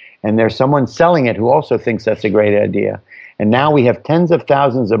idea. And there's someone selling it who also thinks that's a great idea. And now we have tens of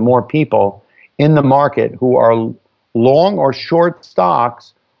thousands of more people in the market who are long or short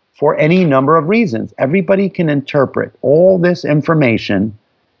stocks for any number of reasons. Everybody can interpret all this information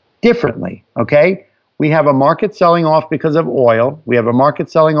differently, okay? We have a market selling off because of oil. We have a market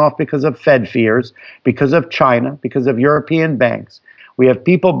selling off because of Fed fears, because of China, because of European banks. We have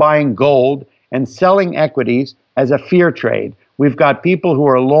people buying gold and selling equities as a fear trade. We've got people who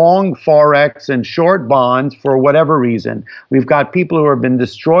are long Forex and short bonds for whatever reason. We've got people who have been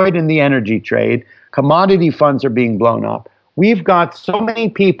destroyed in the energy trade. Commodity funds are being blown up. We've got so many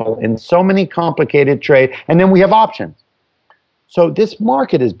people in so many complicated trade, and then we have options. So this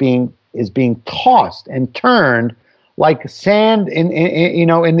market is being tossed and turned like sand in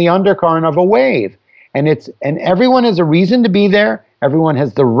the undercurrent of a wave. And everyone has a reason to be there. Everyone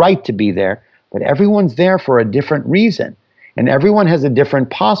has the right to be there, but everyone's there for a different reason. And everyone has a different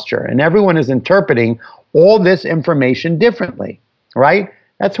posture, and everyone is interpreting all this information differently, right?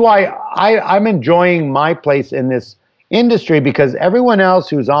 That's why I'm enjoying my place in this industry, because everyone else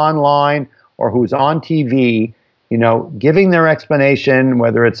who's online or who's on TV, giving their explanation,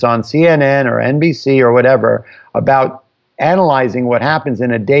 whether it's on CNN or NBC or whatever, about analyzing what happens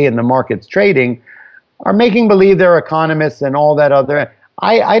in a day in the markets trading, are making believe they're economists and all that other.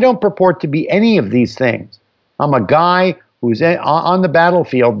 I don't purport to be any of these things. I'm a guy who's on the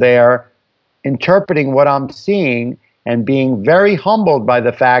battlefield there, interpreting what I'm seeing and being very humbled by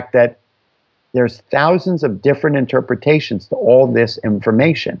the fact that there's thousands of different interpretations to all this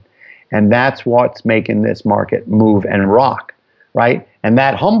information. And that's what's making this market move and rock, right? And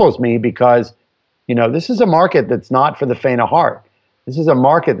that humbles me because, this is a market that's not for the faint of heart. This is a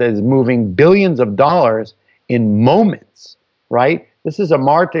market that is moving billions of dollars in moments, right? This is a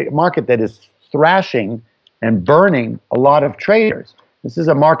market that is thrashing and burning a lot of traders. This is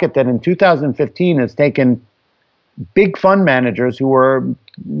a market that in 2015 has taken big fund managers who were,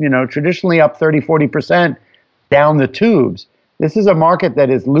 traditionally up 30, 40% down the tubes. This is a market that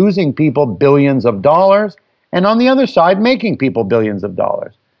is losing people billions of dollars, and on the other side, making people billions of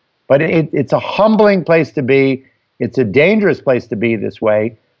dollars. But it's a humbling place to be. It's a dangerous place to be this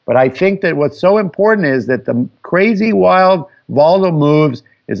way. But I think that what's so important is that the crazy, wild, volatile moves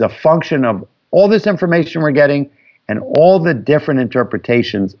is a function of all this information we're getting and all the different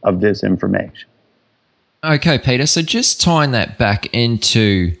interpretations of this information. Okay, Peter. So just tying that back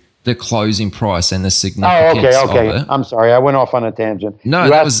into the closing price and the significance of it. I'm sorry, I went off on a tangent. No,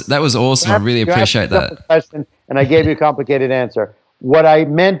 that was awesome. I really appreciate that. Question, and I gave you a complicated answer. What I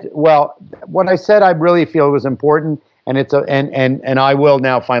said, I really feel was important, and and I will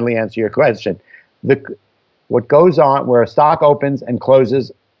now finally answer your question. What goes on where a stock opens and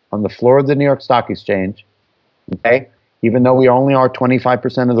closes on the floor of the New York Stock Exchange, okay, even though we only are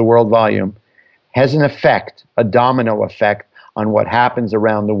 25% of the world volume, has an effect, a domino effect, on what happens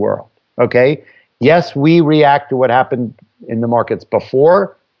around the world, okay? Yes, we react to what happened in the markets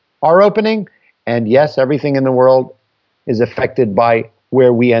before our opening, and yes, everything in the world is affected by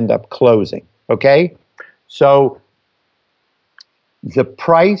where we end up closing, okay? So the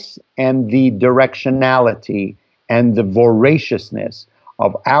price and the directionality and the voraciousness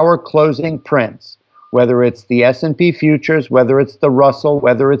of our closing prints, whether it's the S&P futures, whether it's the Russell,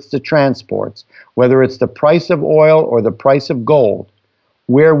 whether it's the transports, whether it's the price of oil or the price of gold,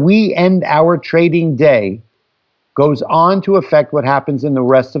 where we end our trading day goes on to affect what happens in the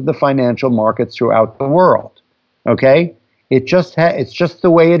rest of the financial markets throughout the world. Okay? It's just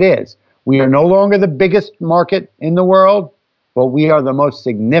the way it is. We are no longer the biggest market in the world, but we are the most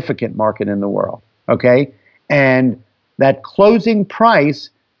significant market in the world. Okay? And that closing price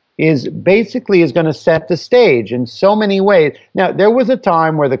is going to set the stage in so many ways. Now, there was a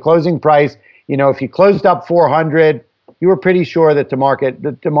time where the closing price, if you closed up 400, you were pretty sure that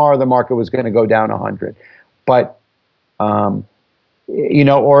tomorrow the market was going to go down 100. But, or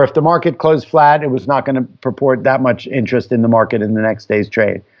if the market closed flat, it was not going to purport that much interest in the market in the next day's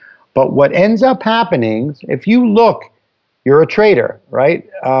trade. But what ends up happening, if you look, you're a trader, right?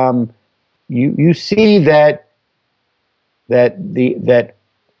 You see that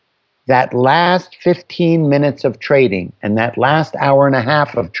last 15 minutes of trading and that last hour and a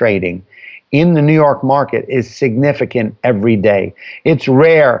half of trading in the New York market is significant every day. It's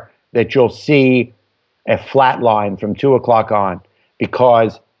rare that you'll see a flat line from 2 o'clock on,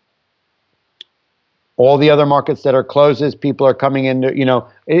 because all the other markets that are closes, people are coming into,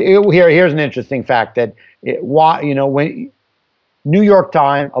 here's an interesting fact that when New York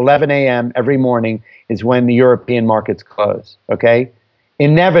time, 11 a.m. every morning is when the European markets close, okay?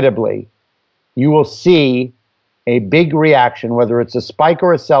 Inevitably, you will see a big reaction, whether it's a spike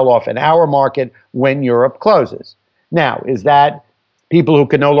or a sell-off in our market when Europe closes. Now, is that people who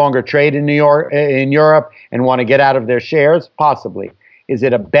can no longer trade in Europe and want to get out of their shares? Possibly. Is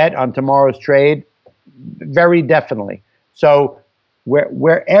it a bet on tomorrow's trade? Very definitely. So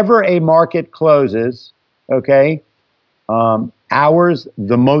wherever a market closes, okay, ours,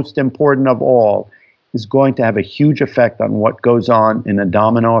 the most important of all, is going to have a huge effect on what goes on in a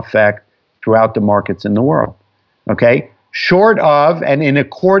domino effect throughout the markets in the world. Okay? Short of and in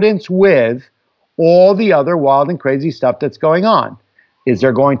accordance with all the other wild and crazy stuff that's going on. Is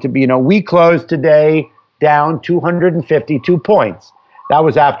there going to be, we closed today down 252 points. That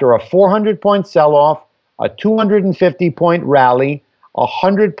was after a 400-point sell-off, a 250-point rally, a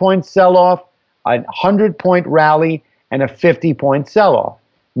 100-point sell-off, a 100-point rally, and a 50-point sell-off.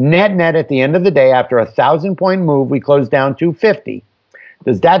 Net at the end of the day, after a 1,000-point move, we closed down 250.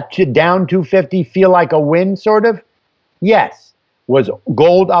 Does that down 250 feel like a win, sort of? Yes. Was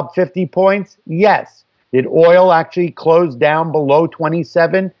gold up 50 points? Yes. Did oil actually close down below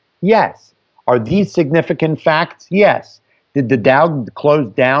 27? Yes. Are these significant facts? Yes. Did the Dow close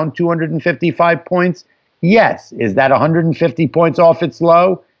down 255 points? Yes. Is that 150 points off its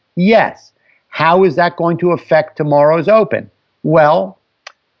low? Yes. How is that going to affect tomorrow's open? Well,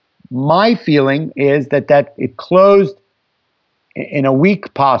 my feeling is that it closed in a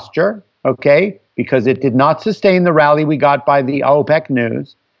weak posture, okay, because it did not sustain the rally we got by the OPEC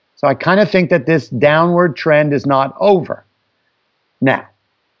news. So I kind of think that this downward trend is not over. Now,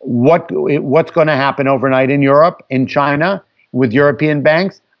 what's going to happen overnight in Europe, in China, with European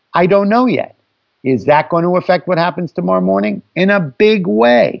banks? I don't know yet. Is that going to affect what happens tomorrow morning? In a big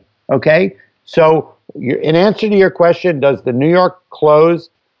way, okay? So in answer to your question, does the New York close,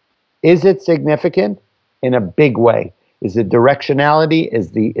 is it significant? In a big way. Is the directionality,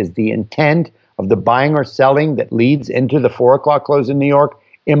 is the intent of the buying or selling that leads into the 4 o'clock close in New York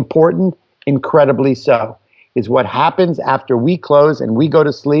important? Incredibly so. Is what happens after we close and we go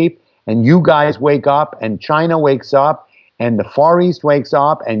to sleep and you guys wake up and China wakes up and the Far East wakes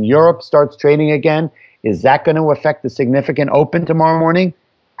up and Europe starts trading again, is that going to affect the significant open tomorrow morning?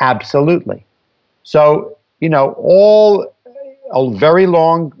 Absolutely. So, a very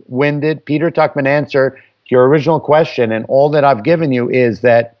long-winded Peter Tuchman answer to your original question, and all that I've given you is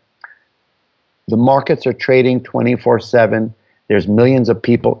that the markets are trading 24/7. There's millions of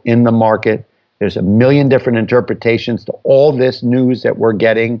people in the market. There's a million different interpretations to all this news that we're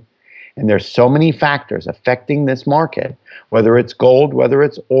getting. And there's so many factors affecting this market, whether it's gold, whether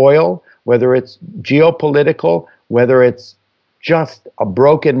it's oil, whether it's geopolitical, whether it's just a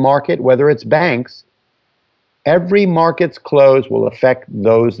broken market, whether it's banks. Every market's close will affect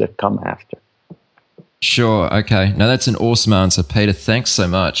those that come after. Sure. Okay. Now that's an awesome answer, Peter. Thanks so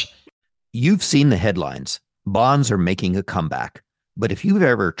much. You've seen the headlines. Bonds are making a comeback. But if you've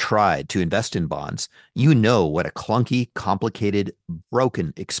ever tried to invest in bonds, you know what a clunky, complicated,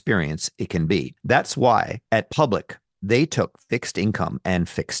 broken experience it can be. That's why at Public, they took fixed income and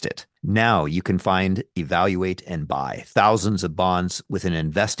fixed it. Now you can find, evaluate, and buy thousands of bonds with an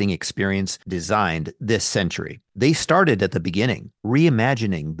investing experience designed this century. They started at the beginning,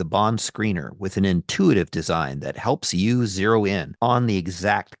 reimagining the bond screener with an intuitive design that helps you zero in on the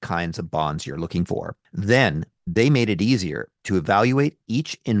exact kinds of bonds you're looking for. Then They made it easier to evaluate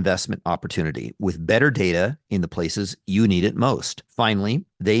each investment opportunity with better data in the places you need it most. Finally,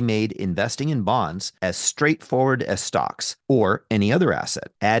 they made investing in bonds as straightforward as stocks or any other asset.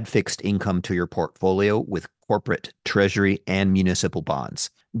 Add fixed income to your portfolio with corporate, treasury, and municipal bonds.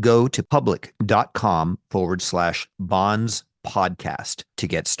 Go to public.com/bonds podcast to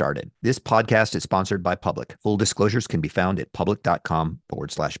get started. This podcast is sponsored by Public. Full disclosures can be found at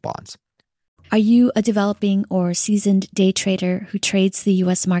public.com/bonds. Are you a developing or seasoned day trader who trades the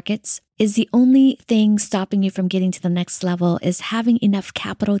U.S. markets? Is the only thing stopping you from getting to the next level is having enough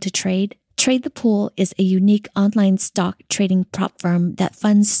capital to trade? Trade the Pool is a unique online stock trading prop firm that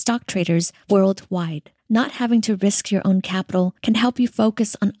funds stock traders worldwide. Not having to risk your own capital can help you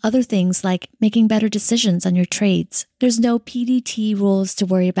focus on other things like making better decisions on your trades. There's no PDT rules to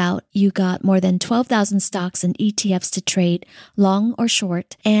worry about. You got more than 12,000 stocks and ETFs to trade, long or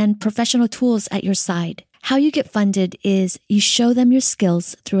short, and professional tools at your side. How you get funded is you show them your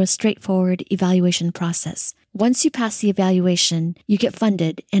skills through a straightforward evaluation process. Once you pass the evaluation, you get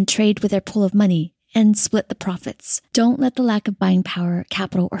funded and trade with their pool of money and split the profits. Don't let the lack of buying power,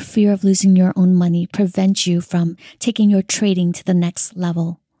 capital, or fear of losing your own money prevent you from taking your trading to the next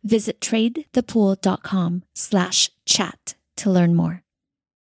level. Visit tradethepool.com/chat to learn more.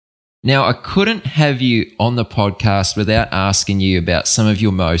 Now, I couldn't have you on the podcast without asking you about some of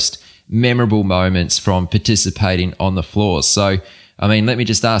your most memorable moments from participating on the floor. So, let me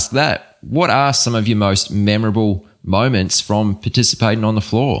just ask that. What are some of your most memorable moments from participating on the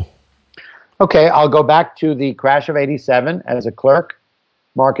floor? Okay, I'll go back to the crash of 87 as a clerk.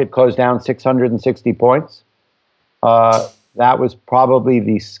 Market closed down 660 points. That was probably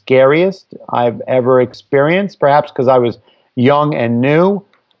the scariest I've ever experienced, perhaps because I was young and new,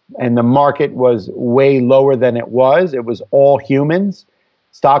 and the market was way lower than it was. It was all humans.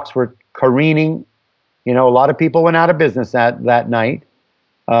 Stocks were careening. A lot of people went out of business that night.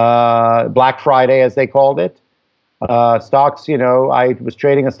 Black Friday, as they called it. Stocks, I was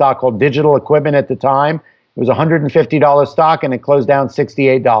trading a stock called Digital Equipment at the time. It was a $150 stock, and it closed down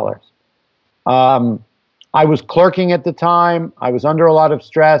 $68. I was clerking at the time. I was under a lot of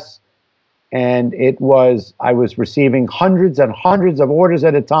stress, and I was receiving hundreds and hundreds of orders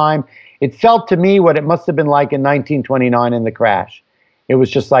at a time. It felt to me what it must have been like in 1929 in the crash. It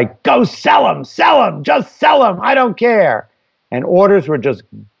was just like, go sell them, just sell them, I don't care. And orders were just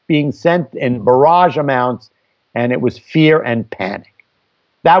being sent in barrage amounts, and it was fear and panic.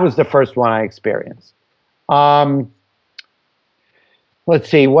 That was the first one I experienced. Let's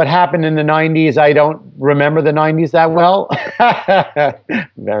see, what happened in the 90s? I don't remember the 90s that well.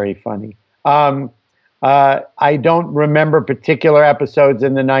 Very funny. I don't remember particular episodes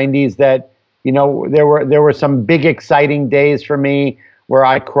in the 90s that, there were some big exciting days for me where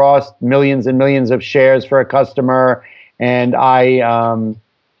I crossed millions and millions of shares for a customer, and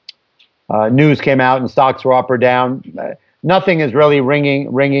news came out and stocks were up or down. Nothing is really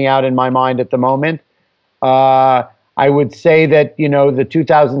ringing out in my mind at the moment. I would say that, the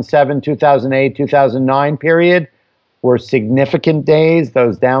 2007, 2008, 2009 period were significant days,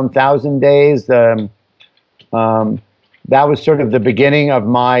 those down 1,000 days. That was sort of the beginning of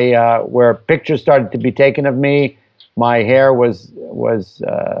my, where pictures started to be taken of me. My hair was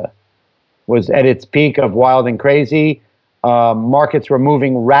at its peak of wild and crazy. Markets were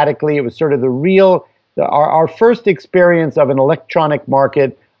moving radically. It was sort of our first experience of an electronic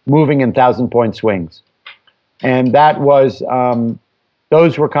market moving in 1,000-point swings. And that was,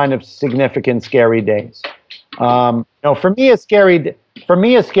 those were kind of significant, scary days. For me, a scary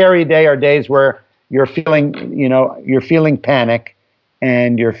day are days where you're feeling panic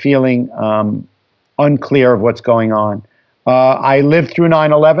and you're feeling unclear of what's going on. I lived through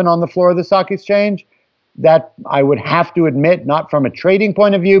 9/11 on the floor of the stock exchange. That I would have to admit, not from a trading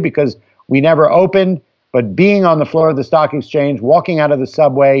point of view because we never opened, but being on the floor of the stock exchange, walking out of the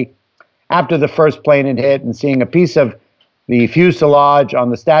subway after the first plane had hit and seeing a piece of the fuselage on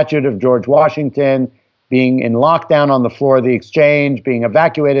the statue of George Washington, being in lockdown on the floor of the exchange, being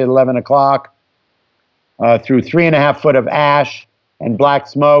evacuated at 11 o'clock through 3.5 foot of ash and black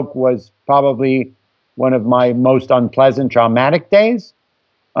smoke was probably one of my most unpleasant, traumatic days.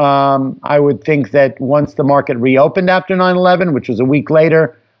 I would think that once the market reopened after 9/11, which was a week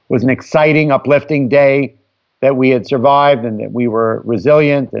later, was an exciting, uplifting day that we had survived and that we were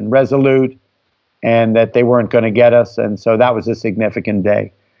resilient and resolute and that they weren't going to get us. And so that was a significant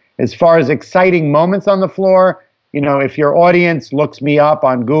day. As far as exciting moments on the floor, if your audience looks me up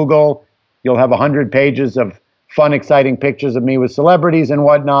on Google, you'll have 100 pages of fun, exciting pictures of me with celebrities and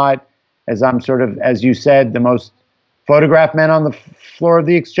whatnot, as I'm sort of, as you said, the most photographed man on the floor of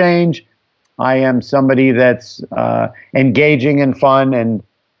the exchange. I am somebody that's engaging and fun and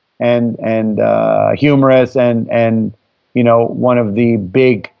humorous and one of the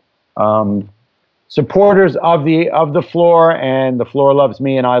big supporters of the floor, and the floor loves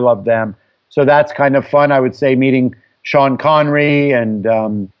me and I love them. So that's kind of fun. I would say meeting Sean Connery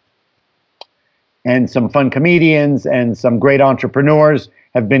and some fun comedians and some great entrepreneurs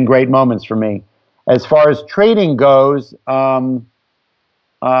have been great moments for me. As far as trading goes, I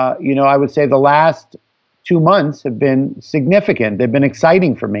would say the last 2 months have been significant. They've been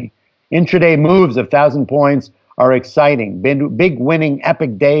exciting for me. Intraday moves of 1,000 points are exciting. Big winning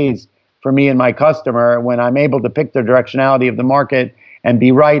epic days for me and my customer when I'm able to pick the directionality of the market and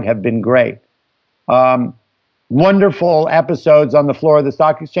be right have been great. Wonderful episodes on the floor of the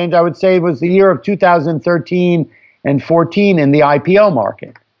stock exchange, I would say, was the year of 2013 and 14 in the IPO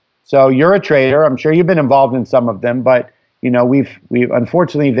market. So you're a trader. I'm sure you've been involved in some of them, but we've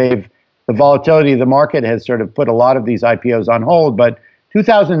unfortunately the volatility of the market has sort of put a lot of these IPOs on hold. But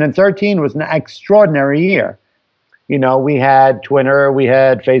 2013 was an extraordinary year. We had Twitter, we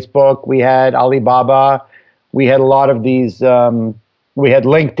had Facebook, we had Alibaba, we had a lot of these. We had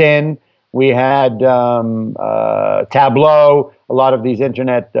LinkedIn, we had Tableau, a lot of these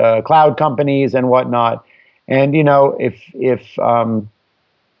internet cloud companies and whatnot. And if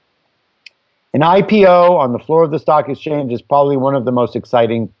an IPO on the floor of the stock exchange is probably one of the most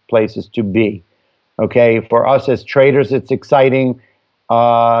exciting places to be. Okay, for us as traders, it's exciting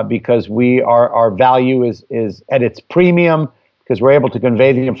because our value is at its premium because we're able to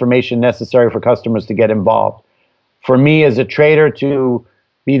convey the information necessary for customers to get involved. For me as a trader to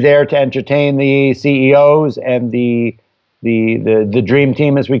be there to entertain the CEOs and the dream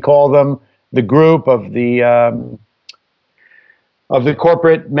team, as we call them, the group of the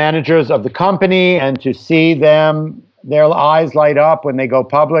corporate managers of the company, and to see their eyes light up when they go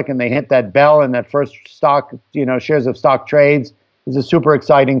public and they hit that bell and that first stock, shares of stock trades is a super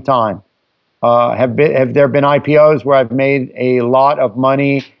exciting time. Have there been IPOs where I've made a lot of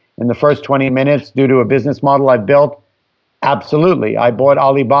money in the first 20 minutes due to a business model I've built? Absolutely. I bought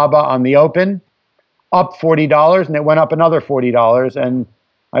Alibaba on the open, up $40, and it went up another $40, and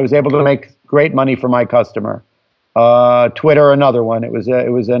I was able to make great money for my customer. Twitter, another one. It was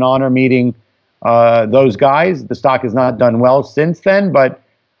an honor meeting those guys. The stock has not done well since then, but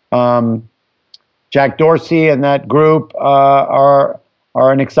Jack Dorsey and that group are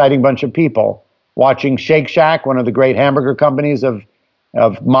an exciting bunch of people. Watching Shake Shack, one of the great hamburger companies of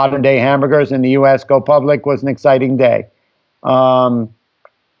modern day hamburgers in the U.S., go public was an exciting day. So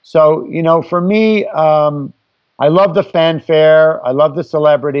for me, I love the fanfare. I love the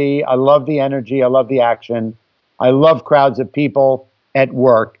celebrity. I love the energy. I love the action. I love crowds of people at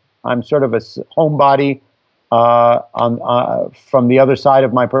work. I'm sort of a homebody from the other side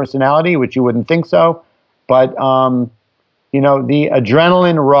of my personality, which you wouldn't think so. But, the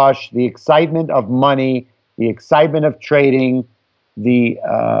adrenaline rush, the excitement of money, the excitement of trading,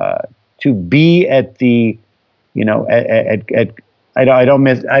 to be at the, I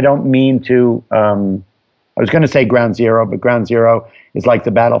don't mean to, I was going to say ground zero, but ground zero is like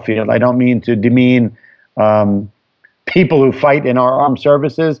the battlefield. I don't mean to demean people who fight in our armed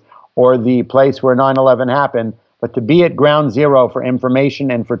services or the place where 9/11 happened, but to be at ground zero for information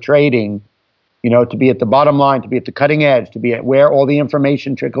and for trading, to be at the bottom line, to be at the cutting edge, to be at where all the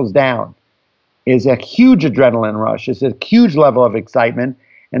information trickles down is a huge adrenaline rush. It's a huge level of excitement.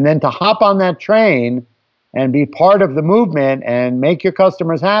 And then to hop on that train and be part of the movement and make your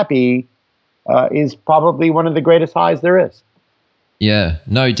customers happy is probably one of the greatest highs there is. Yeah,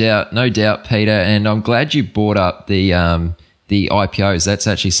 no doubt, Peter. And I'm glad you brought up the IPOs. That's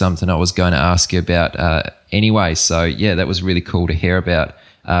actually something I was going to ask you about anyway. So yeah, that was really cool to hear about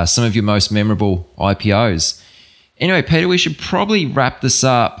some of your most memorable IPOs. Anyway, Peter, we should probably wrap this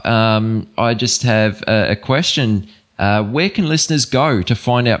up. I just have a question. Where can listeners go to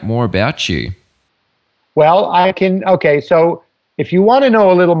find out more about you? Well, so if you want to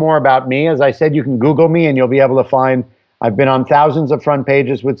know a little more about me, as I said, you can Google me and you'll be able to find, I've been on thousands of front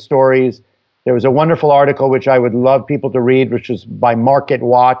pages with stories. There was a wonderful article which I would love people to read, which was by Market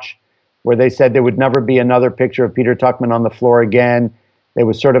Watch, where they said there would never be another picture of Peter Tuchman on the floor again. There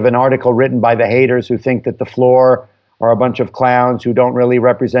was sort of an article written by the haters who think that the floor are a bunch of clowns who don't really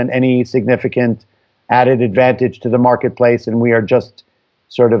represent any significant added advantage to the marketplace, and we are just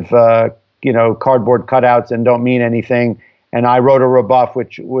sort of cardboard cutouts and don't mean anything. And I wrote a rebuff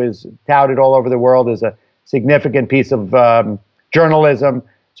which was touted all over the world as a significant piece of journalism.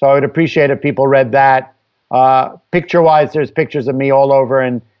 So I would appreciate if people read that. Picture-wise, there's pictures of me all over,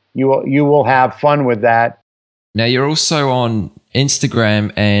 and you will have fun with that. Now, you're also on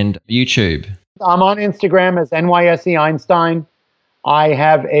Instagram and YouTube? I'm on Instagram as NYSE Einstein. I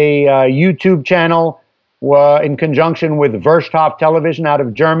have a YouTube channel in conjunction with Wirtschaft Television out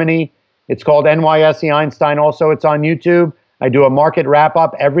of Germany. It's called NYSE Einstein. Also, it's on YouTube. I do a market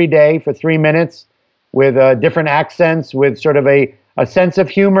wrap-up every day for 3 minutes with different accents, with sort of a sense of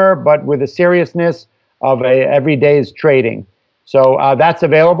humor, but with a seriousness of every day's trading. So that's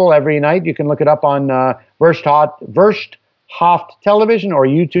available every night. You can look it up on Wirtschaft Television or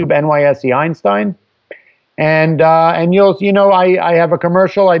YouTube NYSE Einstein. And I have a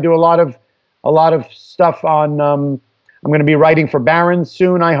commercial. I do a lot of stuff on. I'm going to be writing for Barron's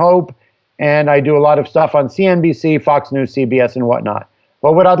soon, I hope, and I do a lot of stuff on CNBC, Fox News, CBS, and whatnot.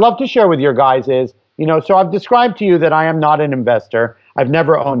 But what I'd love to share with your guys is, so I've described to you that I am not an investor. I've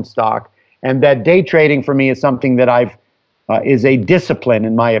never owned stock, and that day trading for me is something that is a discipline,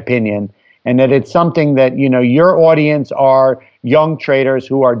 in my opinion, and that it's something that your audience are young traders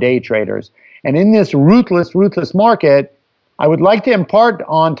who are day traders. And in this ruthless market, I would like to impart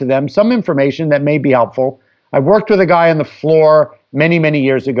onto them some information that may be helpful. I worked with a guy on the floor many, many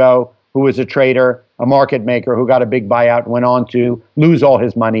years ago who was a trader, a market maker, who got a big buyout and went on to lose all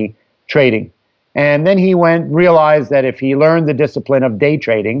his money trading. And then he realized that if he learned the discipline of day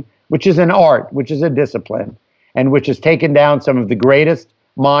trading, which is an art, which is a discipline, and which has taken down some of the greatest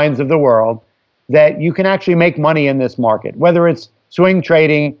minds of the world, that you can actually make money in this market, whether it's swing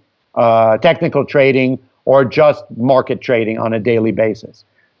trading, technical trading, or just market trading on a daily basis.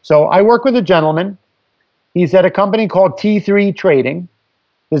 So I work with a gentleman. He's at a company called T3 Trading.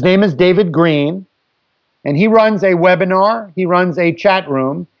 His name is David Green, and he runs a webinar, he runs a chat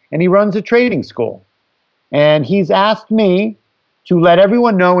room, and he runs a trading school. And he's asked me to let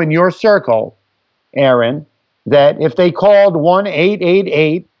everyone know in your circle, Aaron, that if they called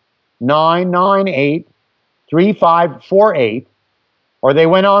 1-888-998-3548, or they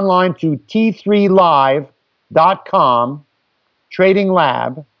went online to t3live.com, Trading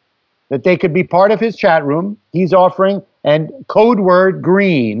Lab, that they could be part of his chat room. He's offering, and code word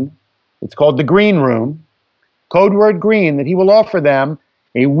GREEN, it's called the Green Room, code word GREEN, that he will offer them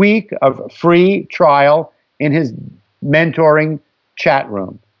a week of free trial in his mentoring chat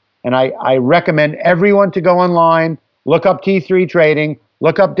room. And I recommend everyone to go online, look up T3 Trading,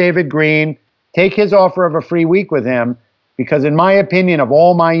 look up David Green, take his offer of a free week with him, because in my opinion, of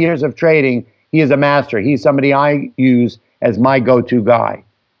all my years of trading, he is a master. He's somebody I use as my go-to guy.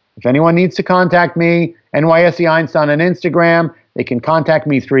 If anyone needs to contact me, NYSE Einstein on Instagram, they can contact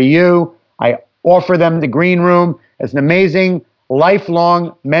me through you. I offer them the Green Room as an amazing,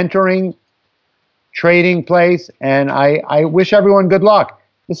 lifelong mentoring, trading place, and I wish everyone good luck.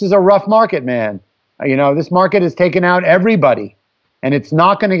 This is a rough market, man. This market has taken out everybody, and it's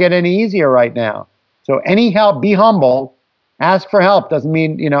not going to get any easier right now. So any help, be humble. Ask for help doesn't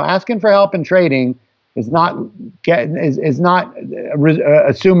mean, asking for help in trading is not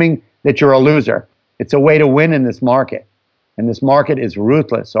assuming that you're a loser. It's a way to win in this market, and this market is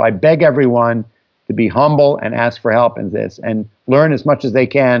ruthless. So I beg everyone to be humble and ask for help in this, and learn as much as they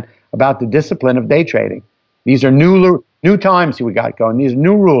can about the discipline of day trading. These are new times we got going. These are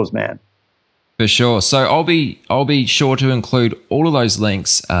new rules, man. For sure. So I'll be sure to include all of those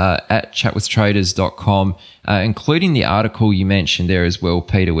links at chatwithtraders.com, including the article you mentioned there as well,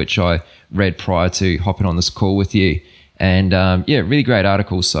 Peter, which I read prior to hopping on this call with you. And really great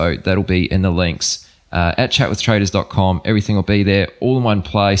article. So that'll be in the links at chatwithtraders.com. Everything will be there, all in one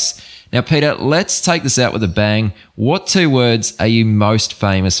place. Now, Peter, let's take this out with a bang. What 2 words are you most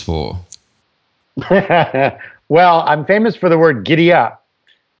famous for? Well, I'm famous for the word giddy up.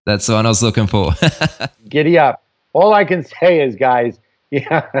 That's the one I was looking for. Giddy up. All I can say is, guys,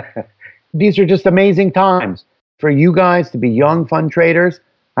 these are just amazing times for you guys to be young, fun traders.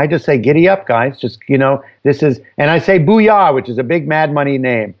 I just say giddy up, guys. Just, this is, and I say booyah, which is a big Mad Money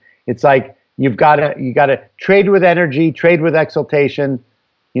name. It's like you got to trade with energy, trade with exultation,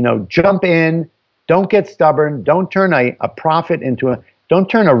 jump in, don't get stubborn, don't turn a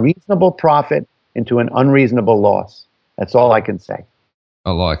reasonable profit into an unreasonable loss. That's all I can say.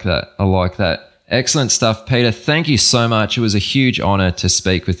 I like that. Excellent stuff, Peter. Thank you so much. It was a huge honor to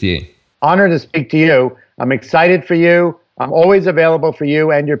speak with you. Honor to speak to you. I'm excited for you. I'm always available for you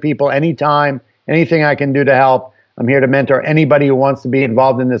and your people anytime, anything I can do to help. I'm here to mentor anybody who wants to be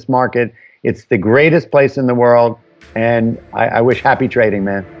involved in this market. It's the greatest place in the world, and I wish happy trading,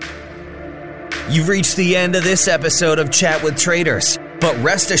 man. You've reached the end of this episode of Chat with Traders. But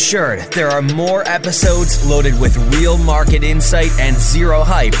rest assured, there are more episodes loaded with real market insight and zero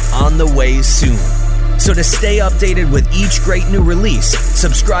hype on the way soon. So to stay updated with each great new release,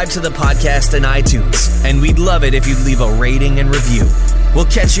 subscribe to the podcast in iTunes. And we'd love it if you'd leave a rating and review. We'll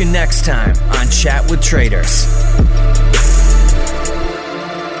catch you next time on Chat with Traders.